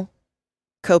optimal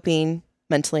coping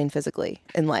mentally and physically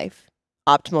in life.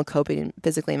 Optimal coping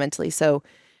physically and mentally. So,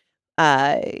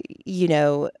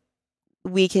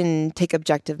 we can take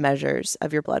objective measures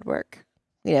of your blood work.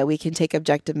 We can take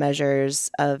objective measures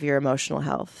of your emotional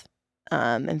health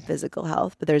and physical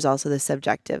health, but there's also the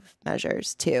subjective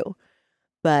measures too.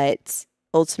 But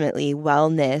ultimately,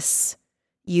 wellness,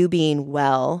 you being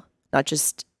well, not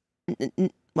just,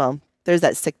 there's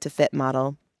that sick to fit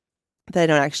model that I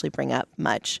don't actually bring up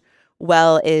much.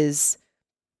 Well is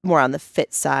more on the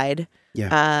fit side.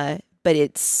 Yeah. But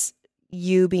it's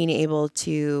you being able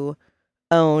to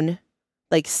own,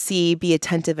 like be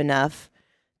attentive enough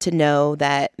to know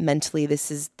that mentally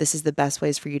this is the best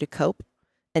ways for you to cope,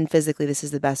 and physically this is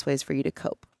the best ways for you to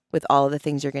cope with all of the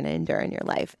things you're going to endure in your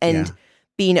life, and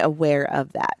being aware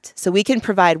of that. So we can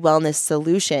provide wellness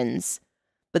solutions,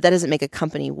 but that doesn't make a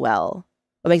company well.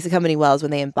 What makes a company well is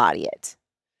when they embody it.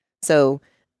 So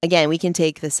again, we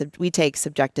take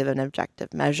subjective and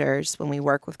objective measures when we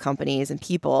work with companies and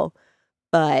people,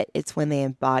 but it's when they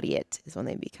embody it is when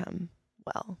they become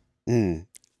well.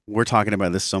 We're talking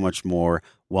about this so much more.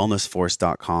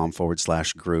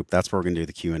 wellnessforce.com/group. That's where we're going to do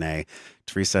the Q&A.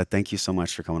 Theresa, thank you so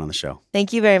much for coming on the show.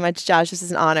 Thank you very much, Josh. This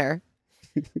is an honor.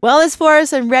 Wellness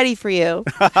Force, I'm ready for you.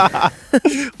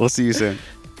 We'll see you soon.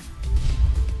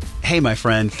 Hey, my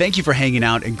friend, thank you for hanging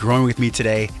out and growing with me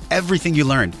today. Everything you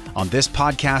learned on this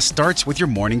podcast starts with your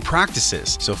morning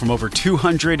practices. So from over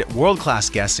 200 world-class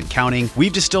guests and counting,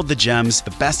 we've distilled the gems,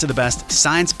 the best of the best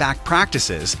science-backed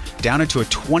practices down into a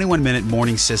 21-minute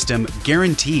morning system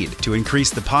guaranteed to increase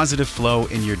the positive flow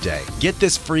in your day. Get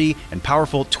this free and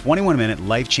powerful 21-minute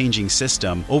life-changing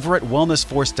system over at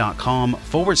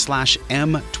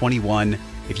wellnessforce.com/M21.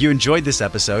 If you enjoyed this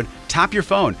episode, tap your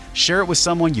phone, share it with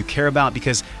someone you care about,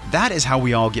 because that is how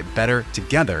we all get better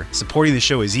together. Supporting the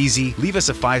show is easy. Leave us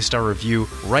a 5-star review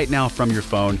right now from your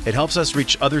phone. It helps us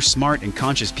reach other smart and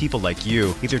conscious people like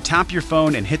you. Either tap your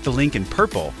phone and hit the link in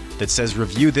purple that says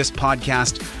review this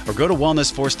podcast, or go to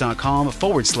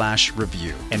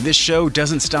wellnessforce.com/review. And this show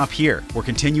doesn't stop here. We're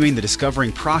continuing the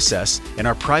discovering process in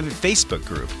our private Facebook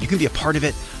group. You can be a part of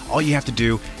it. All you have to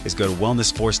do is go to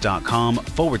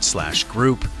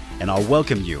wellnessforce.com/group, and I'll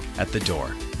welcome you at the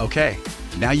door. Okay,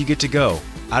 now you get to go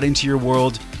out into your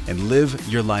world and live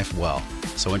your life well.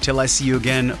 So until I see you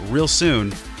again real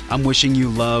soon, I'm wishing you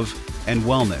love and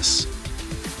wellness